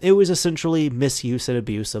 it was essentially misuse and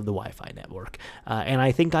abuse of the Wi-Fi network. And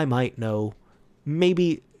I think I might know,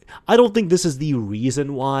 maybe... I don't think this is the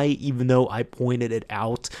reason why, even though I pointed it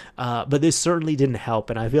out, but this certainly didn't help,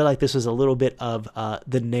 and I feel like this was a little bit of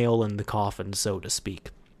the nail in the coffin, so to speak.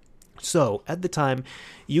 So, at the time,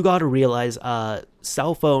 you got to realize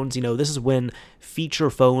cell phones, this is when feature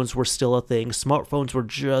phones were still a thing. Smartphones were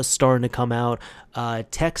just starting to come out.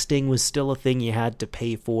 Texting was still a thing you had to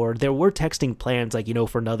pay for. There were texting plans, like,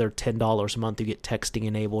 for another $10 a month, you get texting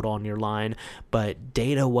enabled on your line. But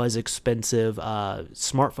data was expensive.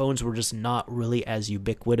 Smartphones were just not really as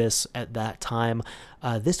ubiquitous at that time.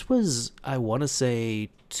 This was, I want to say,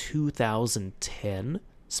 2010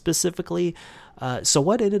 specifically. So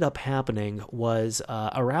what ended up happening was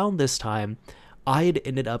around this time, I had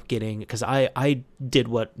ended up getting, because I did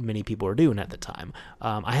what many people were doing at the time.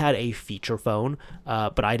 I had a feature phone,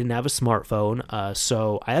 but I didn't have a smartphone.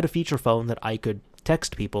 So I had a feature phone that I could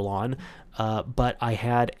text people on, but I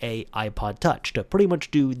had a iPod Touch to pretty much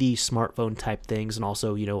do the smartphone type things and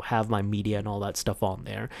also, have my media and all that stuff on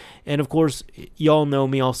there. And of course, y'all know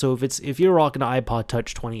me also, if you're rocking an iPod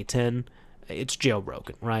Touch 2010, it's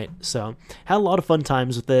jailbroken, right? So had a lot of fun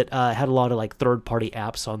times with it. Had a lot of like third-party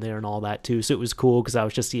apps on there and all that too. So it was cool because I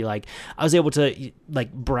was able to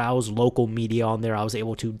browse local media on there. I was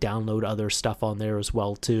able to download other stuff on there as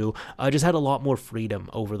well too. I just had a lot more freedom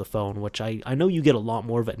over the phone, which I know you get a lot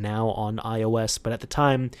more of it now on iOS, but at the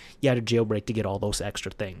time you had a jailbreak to get all those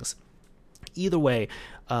extra things. Either way,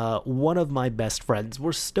 one of my best friends,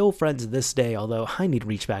 we're still friends this day, although I need to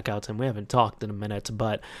reach back out to him. We haven't talked in a minute,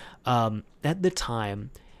 but at the time,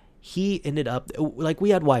 he ended up, we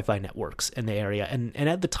had Wi-Fi networks in the area, and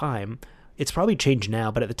at the time, it's probably changed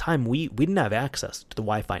now, but at the time, we didn't have access to the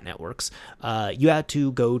Wi-Fi networks. You had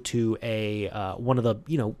to go to one of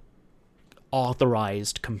the,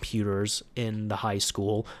 authorized computers in the high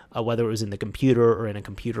school, whether it was in the computer or in a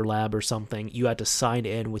computer lab or something. You had to sign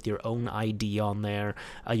in with your own ID on there.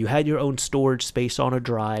 You had your own storage space on a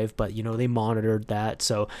drive, but they monitored that.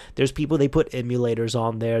 So there's people, they put emulators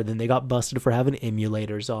on there, then they got busted for having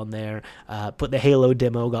emulators on there. Put the Halo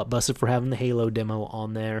demo, got busted for having the Halo demo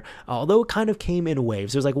on there. Although it kind of came in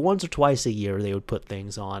waves. It was like once or twice a year they would put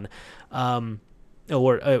things on.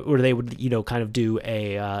 Or they would, kind of do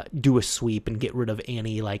a sweep and get rid of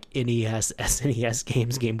any like NES, SNES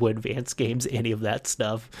games, Game Boy Advance games, any of that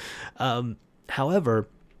stuff. However,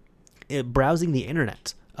 browsing the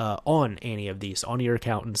internet on any of these, on your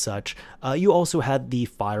account and such, you also had the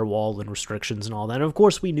firewall and restrictions and all that. And of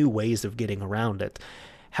course, we knew ways of getting around it.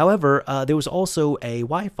 However, there was also a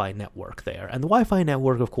Wi-Fi network there, and the Wi-Fi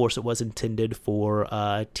network, of course, it was intended for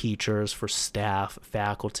teachers, for staff,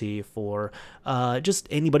 faculty, for just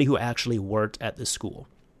anybody who actually worked at the school.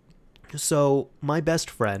 So my best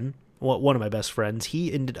friend, one of my best friends,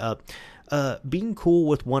 he ended up being cool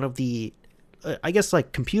with one of the,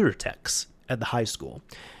 computer techs at the high school.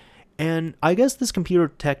 And I guess this computer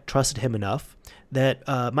tech trusted him enough that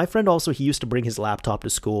my friend also, he used to bring his laptop to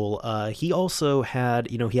school. He also had,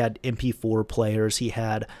 he had MP4 players. He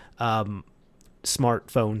had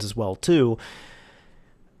smartphones as well, too.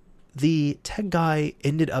 The tech guy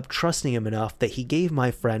ended up trusting him enough that he gave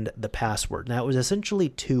my friend the password. Now, it was essentially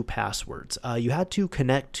 2 passwords. You had to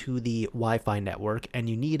connect to the Wi-Fi network, and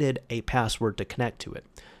you needed a password to connect to it.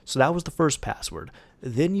 So that was the first password.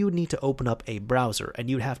 Then you would need to open up a browser, and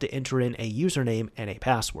you'd have to enter in a username and a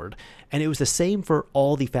password. And it was the same for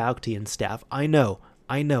all the faculty and staff. I know,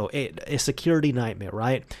 a security nightmare,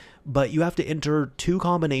 right? but you have to enter 2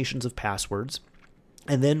 combinations of passwords.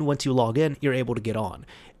 And then once you log in, you're able to get on.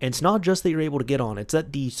 And it's not just that you're able to get on, it's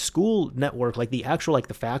that the school network, like the actual, like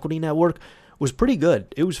the faculty network, was pretty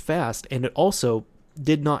good. It was fast, and it also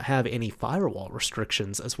did not have any firewall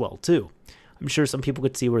restrictions as well, too. I'm sure some people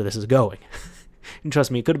could see where this is going. And trust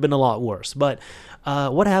me, it could have been a lot worse. But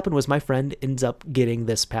what happened was my friend ends up getting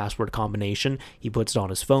this password combination. He puts it on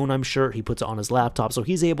his phone, I'm sure. He puts it on his laptop. So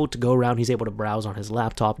he's able to go around. He's able to browse on his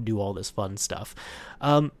laptop, do all this fun stuff.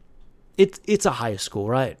 It's a high school,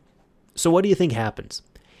 right? So what do you think happens?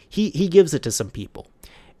 He gives it to some people.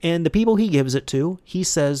 And the people he gives it to, he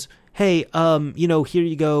says, hey, here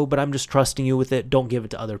you go, but I'm just trusting you with it. Don't give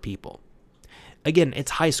it to other people. Again,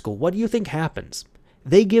 it's high school. What do you think happens?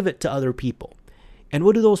 They give it to other people. And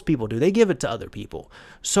what do those people do? They give it to other people.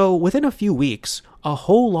 So within a few weeks, a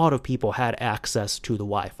whole lot of people had access to the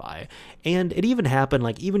Wi-Fi. And it even happened,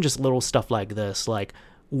 like, even just little stuff like this, like,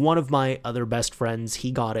 one of my other best friends, he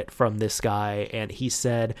got it from this guy, and he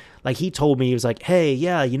said, like, he told me, he was like, hey,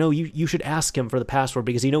 yeah, you should ask him for the password,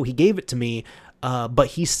 because, he gave it to me, but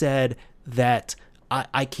he said that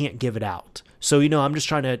I can't give it out. So, I'm just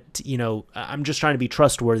trying to be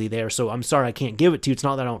trustworthy there. So I'm sorry I can't give it to you. It's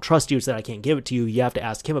not that I don't trust you. It's that I can't give it to you. You have to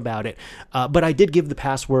ask him about it. But I did give the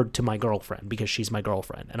password to my girlfriend because she's my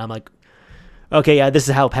girlfriend. And I'm like, okay, yeah, this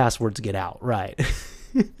is how passwords get out. Right.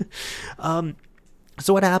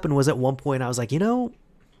 So what happened was at one point I was like, it'd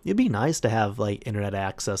be nice to have like internet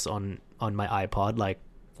access on my iPod, like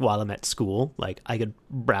while I'm at school. Like I could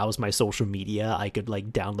browse my social media, I could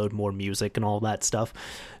like download more music and all that stuff.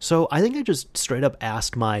 So I think I just straight up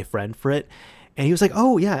asked my friend for it, and he was like,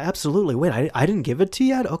 oh yeah, absolutely. Wait, I didn't give it to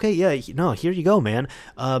you yet? Okay, yeah, no, here you go, man.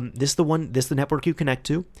 This is the network you connect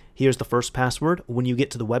to. Here's the first password. When you get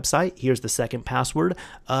to the website, here's the second password.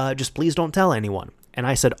 Just please don't tell anyone. And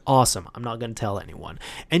I said, awesome, I'm not going to tell anyone.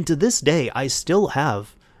 And to this day, I still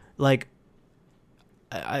have, like,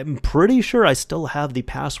 I'm pretty sure I still have the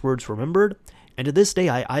passwords remembered. And to this day,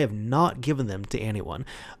 I have not given them to anyone.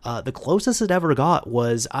 The closest it ever got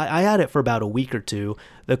was, I had it for about a week or two.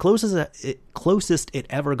 The closest it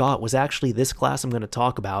ever got was actually this class I'm going to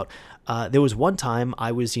talk about. There was one time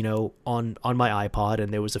I was, on my iPod,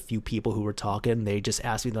 and there was a few people who were talking. They just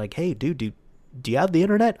asked me, like, hey, dude, do you have the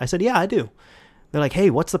internet? I said, yeah, I do. They're like, hey,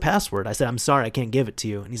 what's the password? I said, I'm sorry, I can't give it to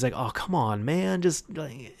you. And he's like, oh, come on, man. Just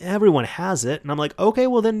like, everyone has it. And I'm like, okay,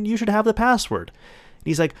 well, then you should have the password. And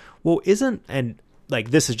he's like, well, and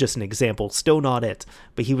like, this is just an example, still not it.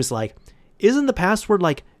 But he was like, isn't the password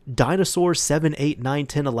like dinosaur 7, 8, 9,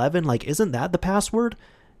 10, 11? Like, isn't that the password?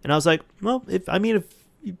 And I was like, well, if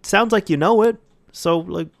it sounds like you know it. So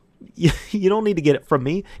like, you don't need to get it from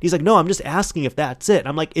me. He's like, no, I'm just asking if that's it. And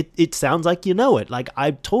I'm like, it sounds like you know it. Like,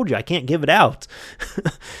 I told you I can't give it out.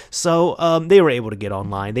 So they were able to get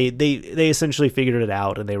online. They essentially figured it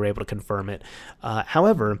out, and they were able to confirm it.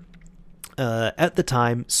 However, at the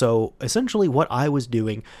time, so essentially what I was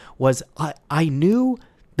doing was I knew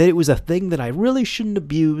that it was a thing that I really shouldn't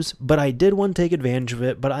abuse, but I did want to take advantage of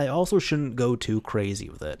it, but I also shouldn't go too crazy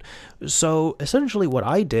with it. So essentially what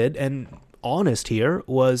I did, and honest here,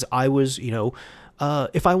 was I was,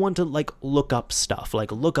 if I want to like look up stuff on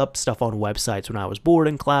websites when I was bored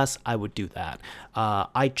in class, I would do that.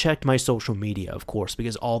 I checked my social media, of course,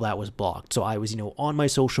 because all that was blocked. So I was, on my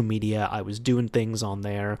social media, I was doing things on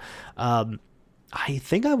there. I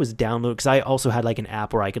think I was downloading, because I also had like an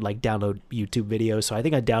app where I could like download YouTube videos. So I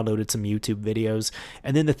think I downloaded some YouTube videos.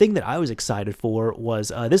 And then the thing that I was excited for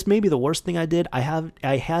was, this may be the worst thing I did. I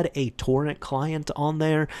had a torrent client on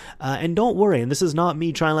there. And don't worry, and this is not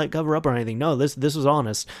me trying to like cover up or anything. No, this was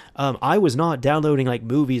honest. I was not downloading like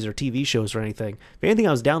movies or TV shows or anything. If anything,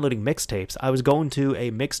 I was downloading mixtapes. I was going to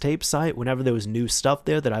a mixtape site. Whenever there was new stuff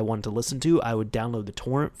there that I wanted to listen to, I would download the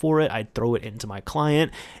torrent for it. I'd throw it into my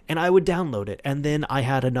client, and I would download it. And then I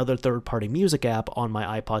had another third-party music app on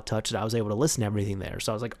my iPod Touch that I was able to listen to everything there.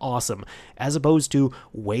 So I was like, awesome. As opposed to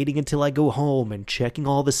waiting until I go home and checking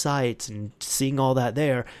all the sites and seeing all that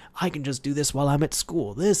there, I can just do this while I'm at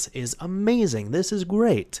school. This is amazing. This is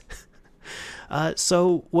great.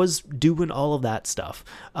 So was doing all of that stuff.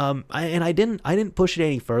 I didn't push it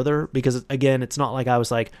any further, because again, it's not like I was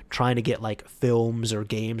like trying to get like films or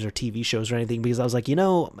games or TV shows or anything, because I was like,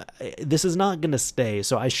 this is not going to stay.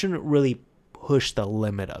 So I shouldn't really push the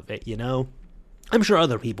limit of it, I'm sure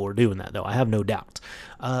other people were doing that, though. I have no doubt.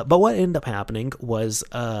 But what ended up happening was,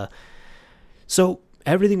 so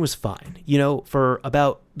everything was fine, for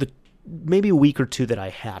about maybe a week or two that I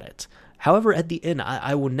had it. However, at the end,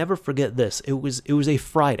 I will never forget this. It was a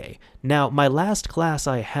Friday. Now, my last class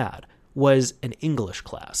I had was an English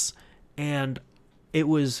class, and it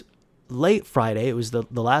was late Friday, it was the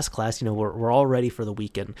last class, we're all ready for the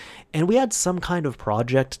weekend. And we had some kind of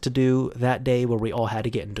project to do that day where we all had to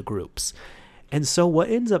get into groups. And so what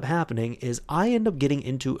ends up happening is I end up getting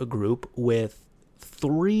into a group with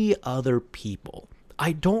 3 other people.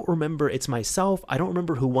 I don't remember, it's myself, I don't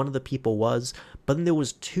remember who one of the people was, but then there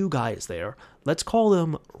was 2 guys there. Let's call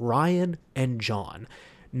them Ryan and John.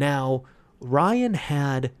 Now, Ryan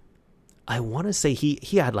had, I want to say he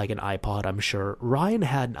had like an iPod, I'm sure. Ryan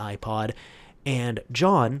had an iPod, and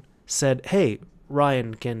John said, hey,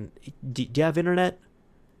 Ryan, do you have internet?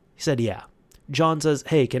 He said, yeah. John says,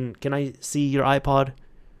 hey, can I see your iPod?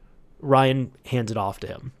 Ryan hands it off to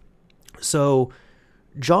him. So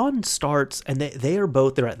John starts, and they're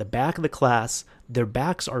at the back of the class. Their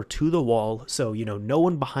backs are to the wall, so, no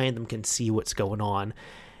one behind them can see what's going on.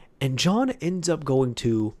 And John ends up going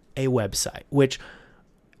to a website, which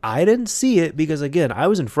I didn't see it because, again, I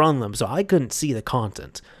was in front of them, so I couldn't see the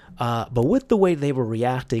content. But with the way they were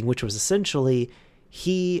reacting, which was essentially,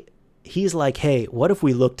 he's like, hey, what if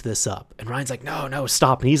we looked this up? And Ryan's like, no,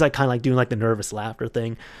 stop. And he's like kind of like doing like the nervous laughter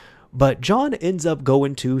thing. But John ends up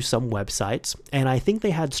going to some websites, and I think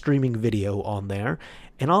they had streaming video on there.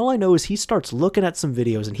 And all I know is he starts looking at some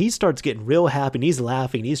videos, and he starts getting real happy, and he's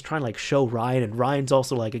laughing, and he's trying to like show Ryan, and Ryan's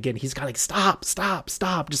also like, again, he's kind of like,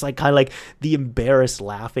 stop, just like kind of like the embarrassed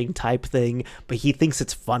laughing type thing. But he thinks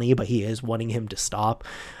it's funny, but he is wanting him to stop.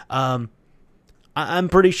 I'm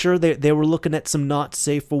pretty sure they were looking at some not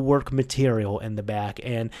safe for work material in the back,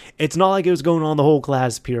 and it's not like it was going on the whole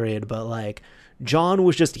class period, but like John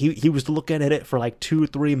was just, he was looking at it for like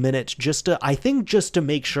 2-3 minutes just to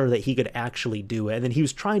make sure that he could actually do it. And then he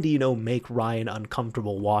was trying to, make Ryan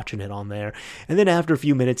uncomfortable watching it on there. And then after a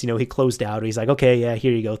few minutes, he closed out. He's like, okay, yeah,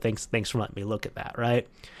 here you go. Thanks for letting me look at that, right?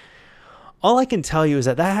 All I can tell you is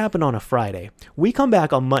that happened on a Friday. We come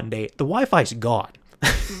back on Monday, the Wi-Fi's gone.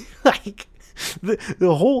 Like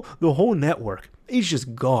the whole network is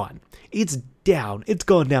just gone. It's down. It's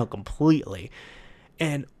gone down completely.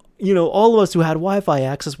 And all of us who had Wi-Fi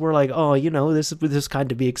access were like, oh, this is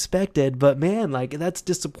kind of be expected. But man, like, that's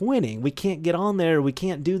disappointing. We can't get on there. We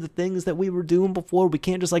can't do the things that we were doing before. We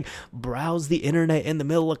can't just like browse the internet in the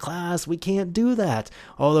middle of class. We can't do that.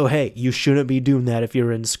 Although, hey, you shouldn't be doing that if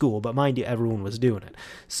you're in school. But mind you, everyone was doing it.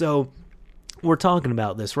 So we're talking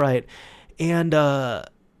about this, right? And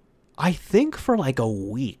I think for like a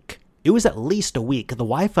week, it was at least a week, the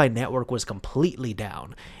Wi-Fi network was completely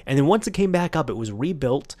down. And then once it came back up, it was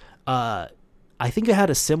rebuilt. I think it had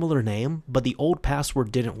a similar name, but the old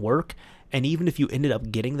password didn't work. And even if you ended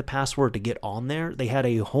up getting the password to get on there, they had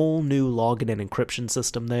a whole new login and encryption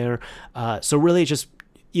system there. So really just,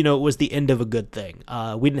 it was the end of a good thing.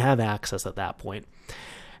 We didn't have access at that point.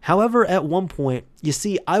 However, at one point, you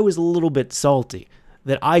see, I was a little bit salty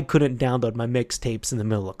that I couldn't download my mixtapes in the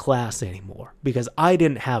middle of class anymore because I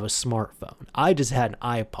didn't have a smartphone. I just had an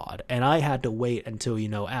iPod, and I had to wait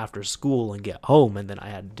until, after school and get home, and then I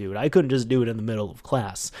had to do it. I couldn't just do it in the middle of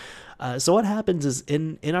class. So what happens is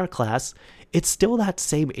in our class, it's still that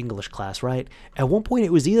same English class, right? At one point,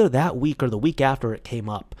 it was either that week or the week after it came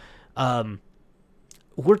up.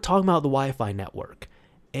 We're talking about the Wi-Fi network,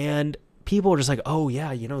 and people are just like, oh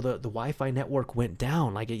yeah, the Wi-Fi network went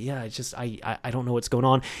down. Like, yeah, it's just, I don't know what's going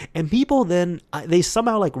on. And people then, they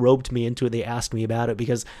somehow like roped me into it. They asked me about it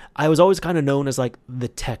because I was always kind of known as like the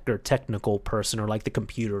tech or technical person or like the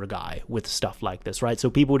computer guy with stuff like this, right? So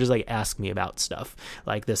people would just like ask me about stuff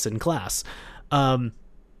like this in class. But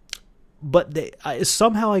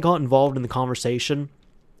somehow I got involved in the conversation,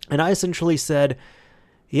 and I essentially said,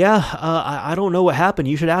 yeah, I don't know what happened.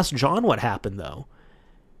 You should ask John what happened though.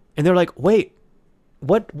 And they're like, wait,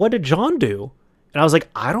 what did John do? And I was like,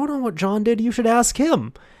 I don't know what John did. You should ask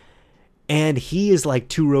him. And he is like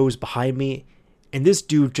 2 rows behind me. And this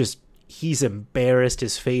dude he's embarrassed.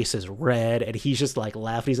 His face is red. And he's just like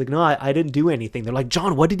laughing. He's like, no, I didn't do anything. They're like,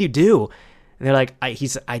 John, what did you do? And they're like, I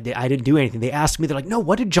didn't do anything. They asked me, they're like, no,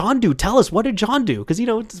 what did John do? Tell us, what did John do? Because,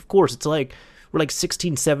 of course, it's like, we're like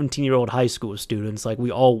 16, 17-year-old high school students. Like,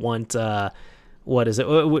 we all want, what is it?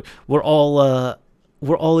 We're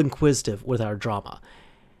all inquisitive with our drama.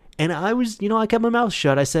 And I was, I kept my mouth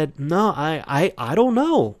shut. I said, no, I don't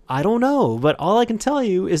know. I don't know. But all I can tell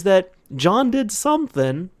you is that John did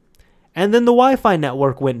something, and then the Wi-Fi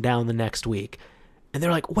network went down the next week. And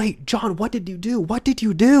they're like, wait, John, what did you do? What did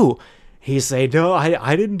you do? He's saying, no,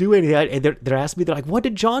 I didn't do anything. And they're asking me, they're like, what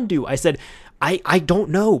did John do? I said, I don't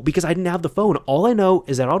know because I didn't have the phone. All I know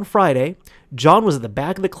is that on Friday, John was at the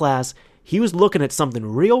back of the class. He was looking at something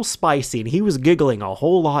real spicy, and he was giggling a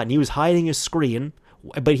whole lot, and he was hiding his screen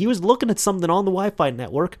But he was looking at something on the Wi-Fi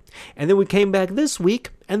network, and then we came back this week,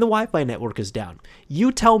 and the Wi-Fi network is down.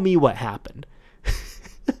 You tell me what happened.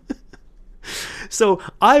 So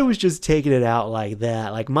I was just taking it out like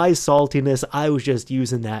that. Like, my saltiness, I was just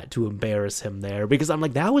using that to embarrass him there. Because I'm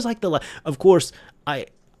like, that was like of course,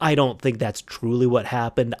 I don't think that's truly what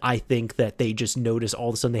happened. I think that they just noticed all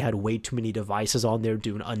of a sudden they had way too many devices on there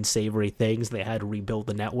doing unsavory things. They had to rebuild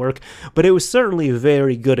the network. But it was certainly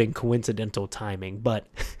very good and coincidental timing. But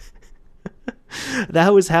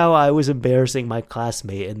that was how I was embarrassing my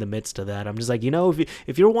classmate in the midst of that. I'm just like,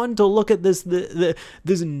 if you're wanting to look at this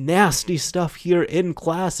this nasty stuff here in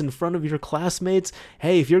class in front of your classmates,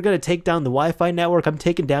 hey, if you're going to take down the Wi-Fi network, I'm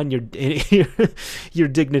taking down your your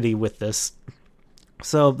dignity with this.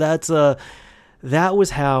 So that was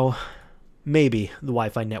how maybe the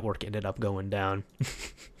Wi-Fi network ended up going down.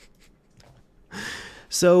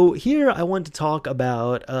 So here I want to talk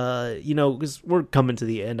about, because we're coming to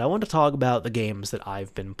the end, I want to talk about the games that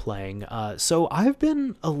I've been playing. So I've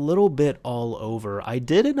been a little bit all over. I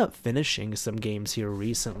did end up finishing some games here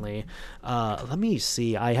recently. Let me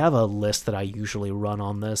see. I have a list that I usually run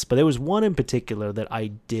on this, but there was one in particular that I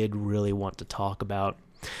did really want to talk about.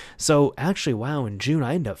 So actually, wow, in June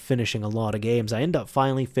I ended up finishing a lot of games. I ended up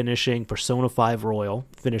finally finishing Persona 5 Royal,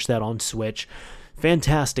 finished that on Switch.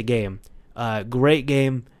 Fantastic game. Great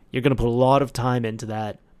game. You're going to put a lot of time into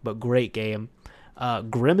that, but great game.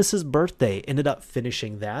 Grimace's Birthday, ended up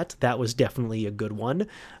finishing that. That was definitely a good one.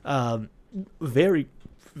 Very,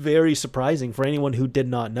 very surprising for anyone who did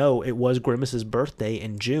not know. It was Grimace's birthday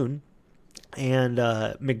in June. And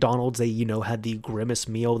McDonald's, they, had the Grimace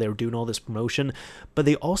meal. They were doing all this promotion. But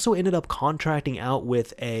they also ended up contracting out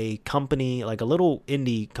with a company, like a little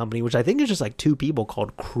indie company, which I think is just like two people,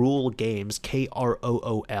 called Cruel Games,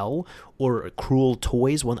 Krool, or Cruel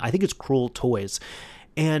Toys. I think it's Cruel Toys.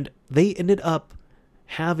 And they ended up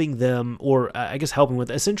having them, or I guess helping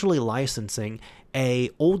with, essentially licensing a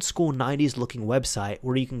old school 90s looking website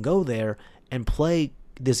where you can go there and play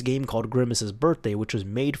this game called Grimace's Birthday, which was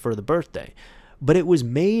made for the birthday. But it was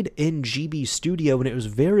made in GB Studio, and it was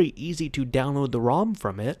very easy to download the ROM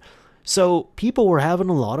from it. So people were having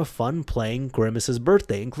a lot of fun playing Grimace's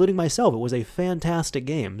Birthday, including myself. It was a fantastic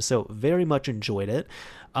game, so very much enjoyed it.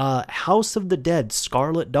 House of the Dead,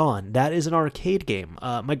 Scarlet Dawn, that is an arcade game.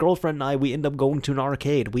 My girlfriend and I, we end up going to an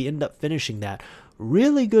arcade. We end up finishing that.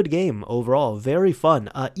 Really good game overall, very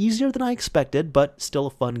fun. Easier than I expected, but still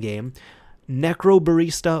a fun game. Necro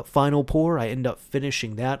Barista Final Pour, I end up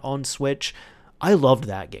finishing that on Switch. I loved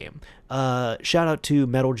that game. Shout out to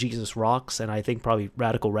Metal Jesus Rocks, and I think probably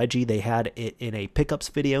Radical Reggie. They had it in a pickups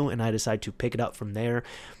video, and I decided to pick it up from there.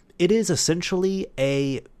 It is essentially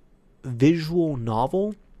a visual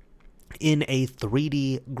novel in a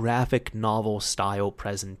 3D graphic novel style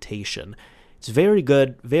presentation. It's very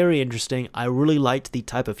good, very interesting. I really liked the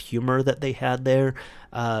type of humor that they had there.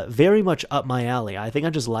 Very much up my alley. I think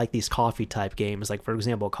I just like these coffee type games. Like, for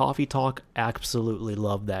example, Coffee Talk, absolutely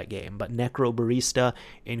love that game. But Necro Barista,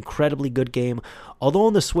 incredibly good game. Although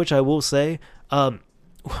on the Switch, I will say,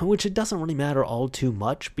 which it doesn't really matter all too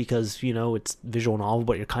much because, it's visual novel,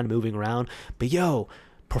 but you're kind of moving around. But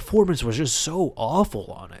performance was just so awful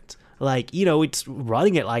on it. Like, it's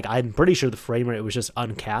running it like, I'm pretty sure the frame rate was just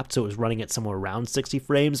uncapped, so it was running it somewhere around 60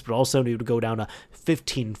 frames, but also it would go down to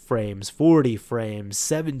 15 frames, 40 frames,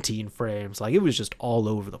 17 frames. Like, it was just all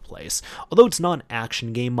over the place. Although it's not an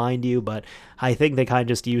action game, mind you, but I think they kind of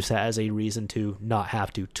just use that as a reason to not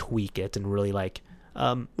have to tweak it and really,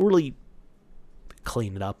 really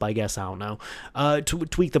clean it up, I guess. I don't know. To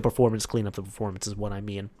tweak the performance, clean up the performance is what I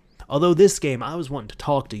mean. Although this game I was wanting to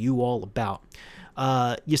talk to you all about.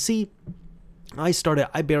 You see, I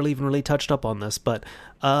barely even really touched up on this, but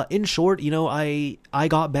in short, I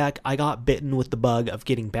got bitten with the bug of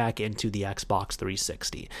getting back into the Xbox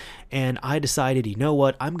 360, and I decided,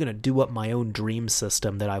 what, I'm going to do up my own dream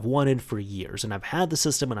system that I've wanted for years, and I've had the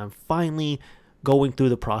system, and I'm finally going through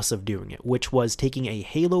the process of doing it, which was taking a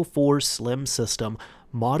Halo 4 Slim system,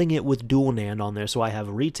 modding it with dual NAND on there. So I have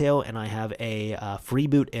retail and I have a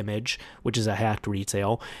freeboot image, which is a hacked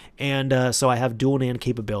retail. And so I have dual NAND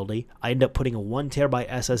capability. I end up putting a 1TB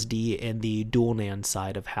SSD in the dual NAND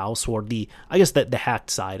side of house, or the hacked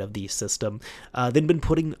side of the system. Then been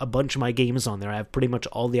putting a bunch of my games on there. I have pretty much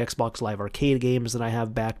all the Xbox Live Arcade games that I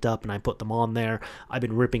have backed up, and I put them on there. I've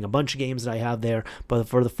been ripping a bunch of games that I have there. But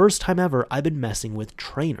for the first time ever, I've been messing with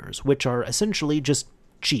trainers, which are essentially just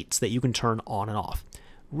cheats that you can turn on and off.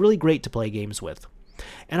 Really great to play games with.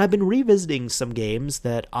 And I've been revisiting some games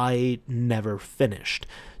that I never finished.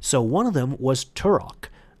 So one of them was Turok,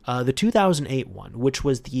 the 2008 one, which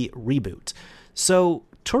was the reboot. So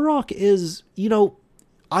Turok is,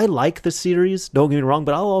 I like the series, don't get me wrong,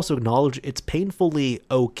 but I'll also acknowledge it's painfully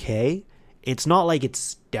okay. It's not like it's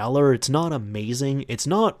stellar, it's not amazing, it's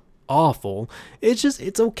not awful. It's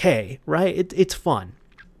okay, right? It's fun.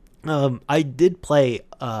 I did play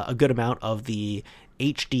a good amount of the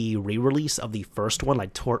HD re-release of the first one,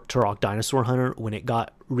 like Turok Dinosaur Hunter, when it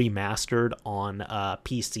got remastered on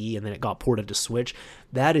PC and then it got ported to Switch.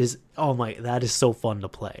 That is so fun to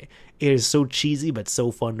play. It is so cheesy but so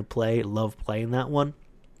fun to play. Love playing that one.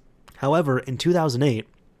 However, in 2008,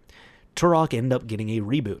 Turok ended up getting a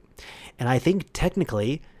reboot, and I think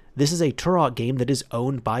technically this is a Turok game that is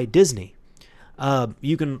owned by Disney.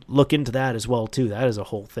 You can look into that as well too. That is a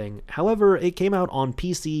whole thing. However, it came out on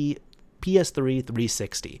PC, PS3,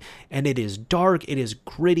 360, and it is dark, it is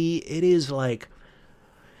gritty, it is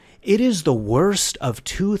the worst of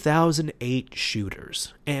 2008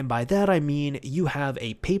 shooters. And by that I mean you have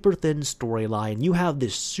a paper-thin storyline, you have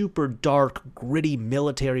this super dark, gritty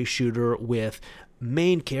military shooter with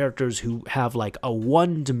main characters who have like a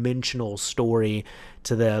one-dimensional story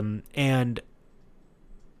to them, and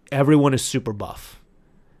everyone is super buff.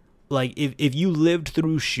 Like, if you lived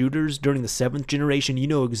through shooters during the 7th generation, you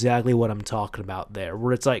know exactly what I'm talking about there,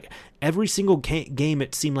 where it's like every single game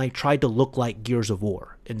it seemed like tried to look like Gears of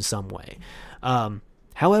War in some way.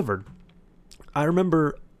 However, I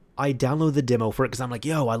remember I downloaded the demo for it because I'm like,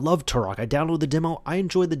 yo, I love Turok. I downloaded the demo. I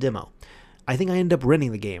enjoyed the demo. I think I ended up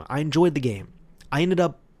renting the game. I enjoyed the game. I ended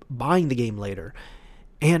up buying the game later.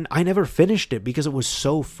 And I never finished it because it was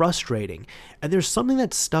so frustrating. And there's something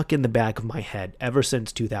that's stuck in the back of my head ever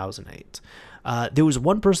since 2008. There was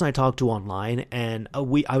one person I talked to online, and I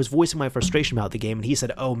was voicing my frustration about the game, and he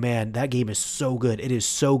said, oh man, that game is so good. It is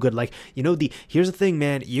so good. Like, here's the thing,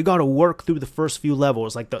 man, you got to work through the first few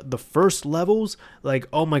levels. Like the first levels, like,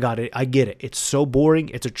 oh my God, I get it. It's so boring.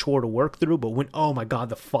 It's a chore to work through. But oh my God,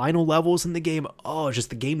 the final levels in the game, it's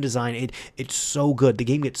just the game design. It's so good. The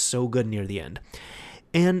game gets so good near the end.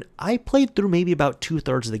 And I played through maybe about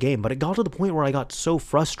 2/3 of the game, but it got to the point where I got so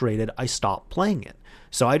frustrated, I stopped playing it.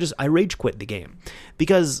 So I rage quit the game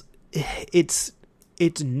because it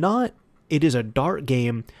is a dark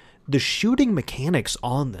game. The shooting mechanics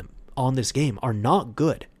on this game are not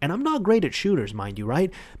good. And I'm not great at shooters, mind you,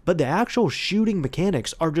 right? But the actual shooting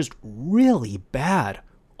mechanics are just really bad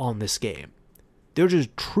on this game. They're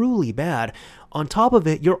just truly bad. On top of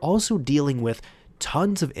it, you're also dealing with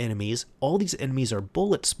tons of enemies. All these enemies are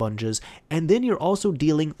bullet sponges, and then you're also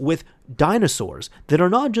dealing with dinosaurs that are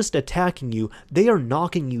not just attacking you, they are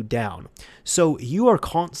knocking you down. So you are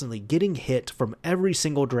constantly getting hit from every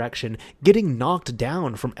single direction, getting knocked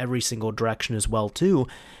down from every single direction as well too,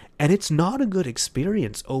 and it's not a good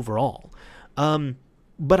experience overall.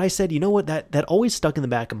 But I said, you know what, that always stuck in the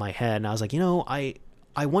back of my head, and I was like,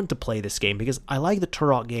 I want to play this game because I like the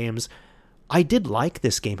Turok games. I did like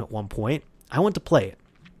this game at one point. I want to play it.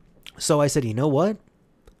 So I said, you know what?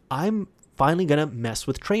 I'm finally going to mess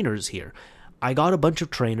with trainers here. I got a bunch of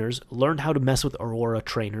trainers, learned how to mess with Aurora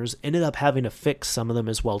trainers, ended up having to fix some of them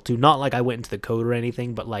as well too. Not like I went into the code or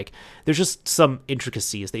anything, but like there's just some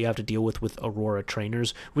intricacies that you have to deal with Aurora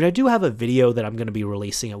trainers, which I do have a video that I'm going to be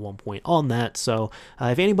releasing at one point on that. So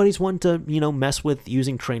if anybody's wanting to, mess with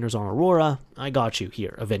using trainers on Aurora, I got you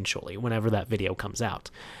here eventually, whenever that video comes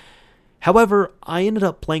out. However, I ended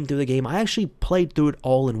up playing through the game. I actually played through it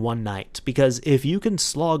all in one night, because if you can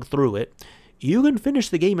slog through it, you can finish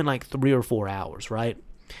the game in like 3 or 4 hours, right?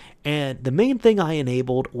 And the main thing I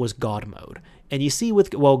enabled was God mode. And you see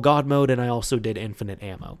God mode, and I also did infinite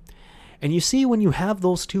ammo. And you see when you have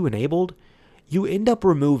those two enabled, you end up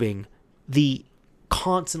removing the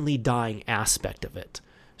constantly dying aspect of it.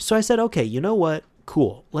 So I said, okay, you know what?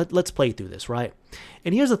 Cool. Let's play through this, right?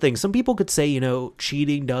 And here's the thing. Some people could say,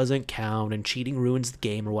 cheating doesn't count and cheating ruins the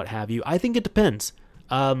game or what have you. I think it depends.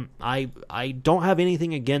 I don't have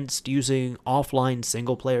anything against using offline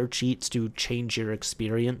single-player cheats to change your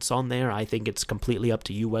experience on there. I think it's completely up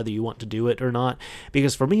to you whether you want to do it or not.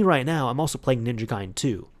 Because for me right now, I'm also playing Ninja Gaiden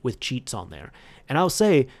 2 with cheats on there. And I'll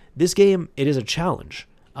say, this game, it is a challenge.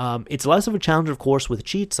 It's less of a challenge, of course, with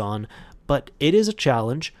cheats on, but it is a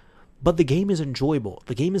challenge. But the game is enjoyable.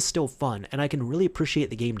 The game is still fun, and I can really appreciate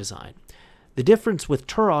the game design. The difference with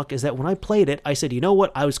Turok is that when I played it, I said, you know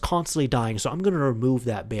what, I was constantly dying, so I'm going to remove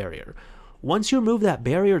that barrier. Once you remove that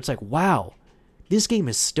barrier, it's like, wow, this game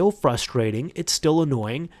is still frustrating, it's still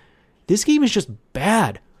annoying. This game is just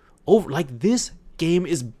bad. This game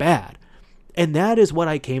is bad. And that is what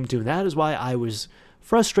I came to, and that is why I was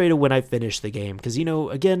frustrated when I finished the game. Because,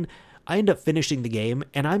 again, I end up finishing the game,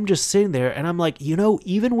 and I'm just sitting there, and I'm like,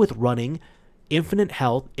 even with running, infinite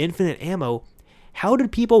health, infinite ammo, how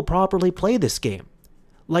did people properly play this game?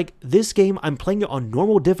 Like, this game, I'm playing it on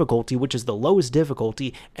normal difficulty, which is the lowest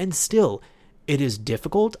difficulty, and still, it is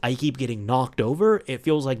difficult. I keep getting knocked over. It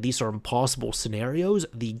feels like these are impossible scenarios.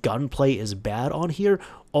 The gunplay is bad on here.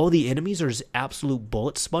 All the enemies are just absolute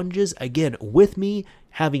bullet sponges. Again, with me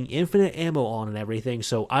having infinite ammo on and everything.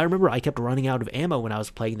 So I remember I kept running out of ammo when I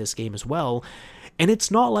was playing this game as well. And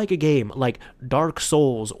it's not like a game like Dark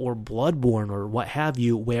Souls or Bloodborne or what have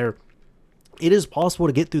you, where it is possible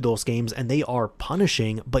to get through those games and they are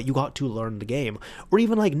punishing, but you got to learn the game. Or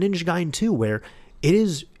even like Ninja Gaiden 2, where it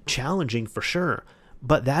is challenging for sure,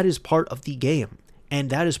 but that is part of the game, and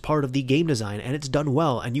that is part of the game design, and it's done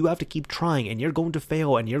well, and you have to keep trying, and you're going to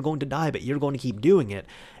fail, and you're going to die, but you're going to keep doing it.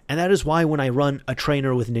 And that is why when I run a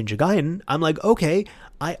trainer with Ninja Gaiden, I'm like, okay,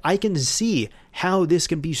 I can see how this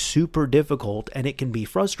can be super difficult, and it can be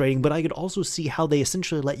frustrating, but I could also see how they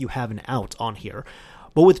essentially let you have an out on here.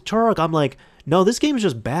 But with Turok, I'm like, no, this game is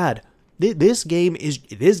just bad. This game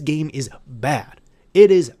is bad.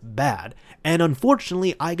 It is bad. And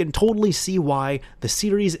unfortunately, I can totally see why the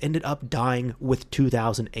series ended up dying with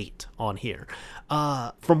 2008 on here.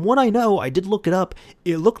 From what I know, I did look it up.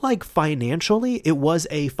 It looked like financially, it was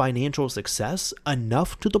a financial success,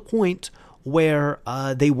 enough to the point where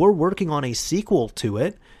they were working on a sequel to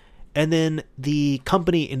it. And then the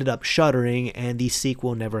company ended up shuttering and the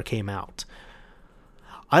sequel never came out.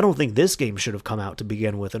 I don't think this game should have come out to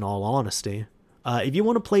begin with, in all honesty. If you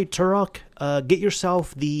want to play Turok, get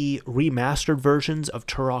yourself the remastered versions of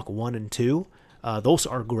Turok 1 and 2. Those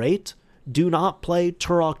are great. Do not play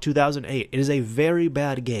Turok 2008. It is a very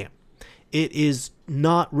bad game. It is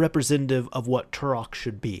not representative of what Turok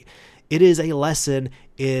should be. It is a lesson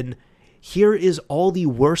in, here is all the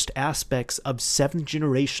worst aspects of 7th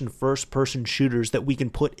generation first-person shooters that we can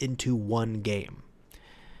put into one game.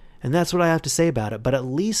 And that's what I have to say about it, but at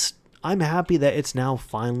least I'm happy that it's now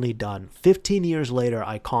finally done. 15 years later,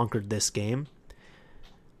 I conquered this game.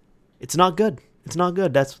 It's not good. It's not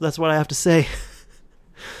good. That's what I have to say.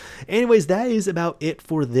 Anyways, that is about it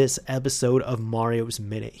for this episode of Mario's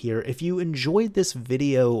Minute here. If you enjoyed this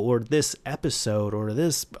video or this episode or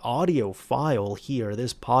this audio file here,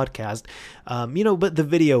 this podcast, but the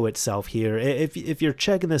video itself here, if you're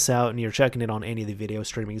checking this out and you're checking it on any of the video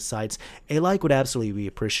streaming sites, a like would absolutely be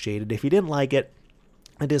appreciated. If you didn't like it,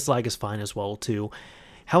 a dislike is fine as well too.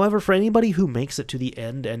 However, for anybody who makes it to the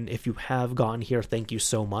end, and if you have gotten here, thank you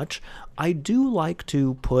so much, I do like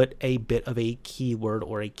to put a bit of a keyword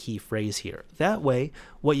or a key phrase here. That way,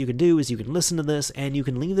 what you can do is you can listen to this and you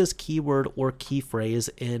can leave this keyword or key phrase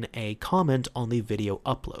in a comment on the video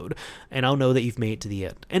upload, and I'll know that you've made it to the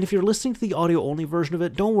end. And if you're listening to the audio-only version of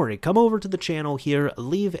it, don't worry, come over to the channel here,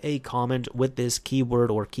 leave a comment with this keyword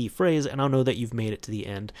or key phrase, and I'll know that you've made it to the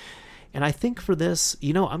end. And I think for this,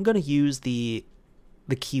 I'm going to use the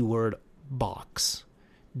keyword box.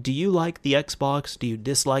 Do you like the Xbox? Do you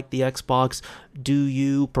dislike the Xbox? Do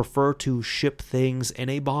you prefer to ship things in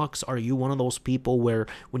a box? Are you one of those people where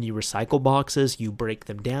when you recycle boxes, you break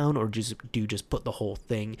them down, or do you just put the whole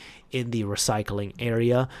thing in the recycling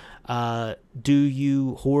area? Do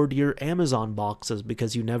you hoard your Amazon boxes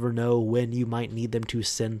because you never know when you might need them to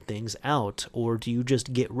send things out? Or do you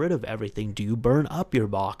just get rid of everything? Do you burn up your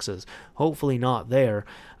boxes? Hopefully not there.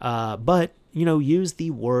 But use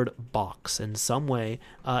the word box in some way,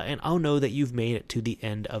 and I'll know that you've made it to the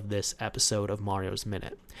end of this episode of Mario's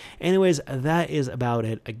Minute. Anyways, that is about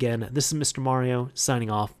it. Again, this is Mr. Mario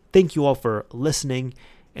signing off. Thank you all for listening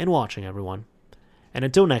and watching, everyone. And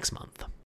until next month.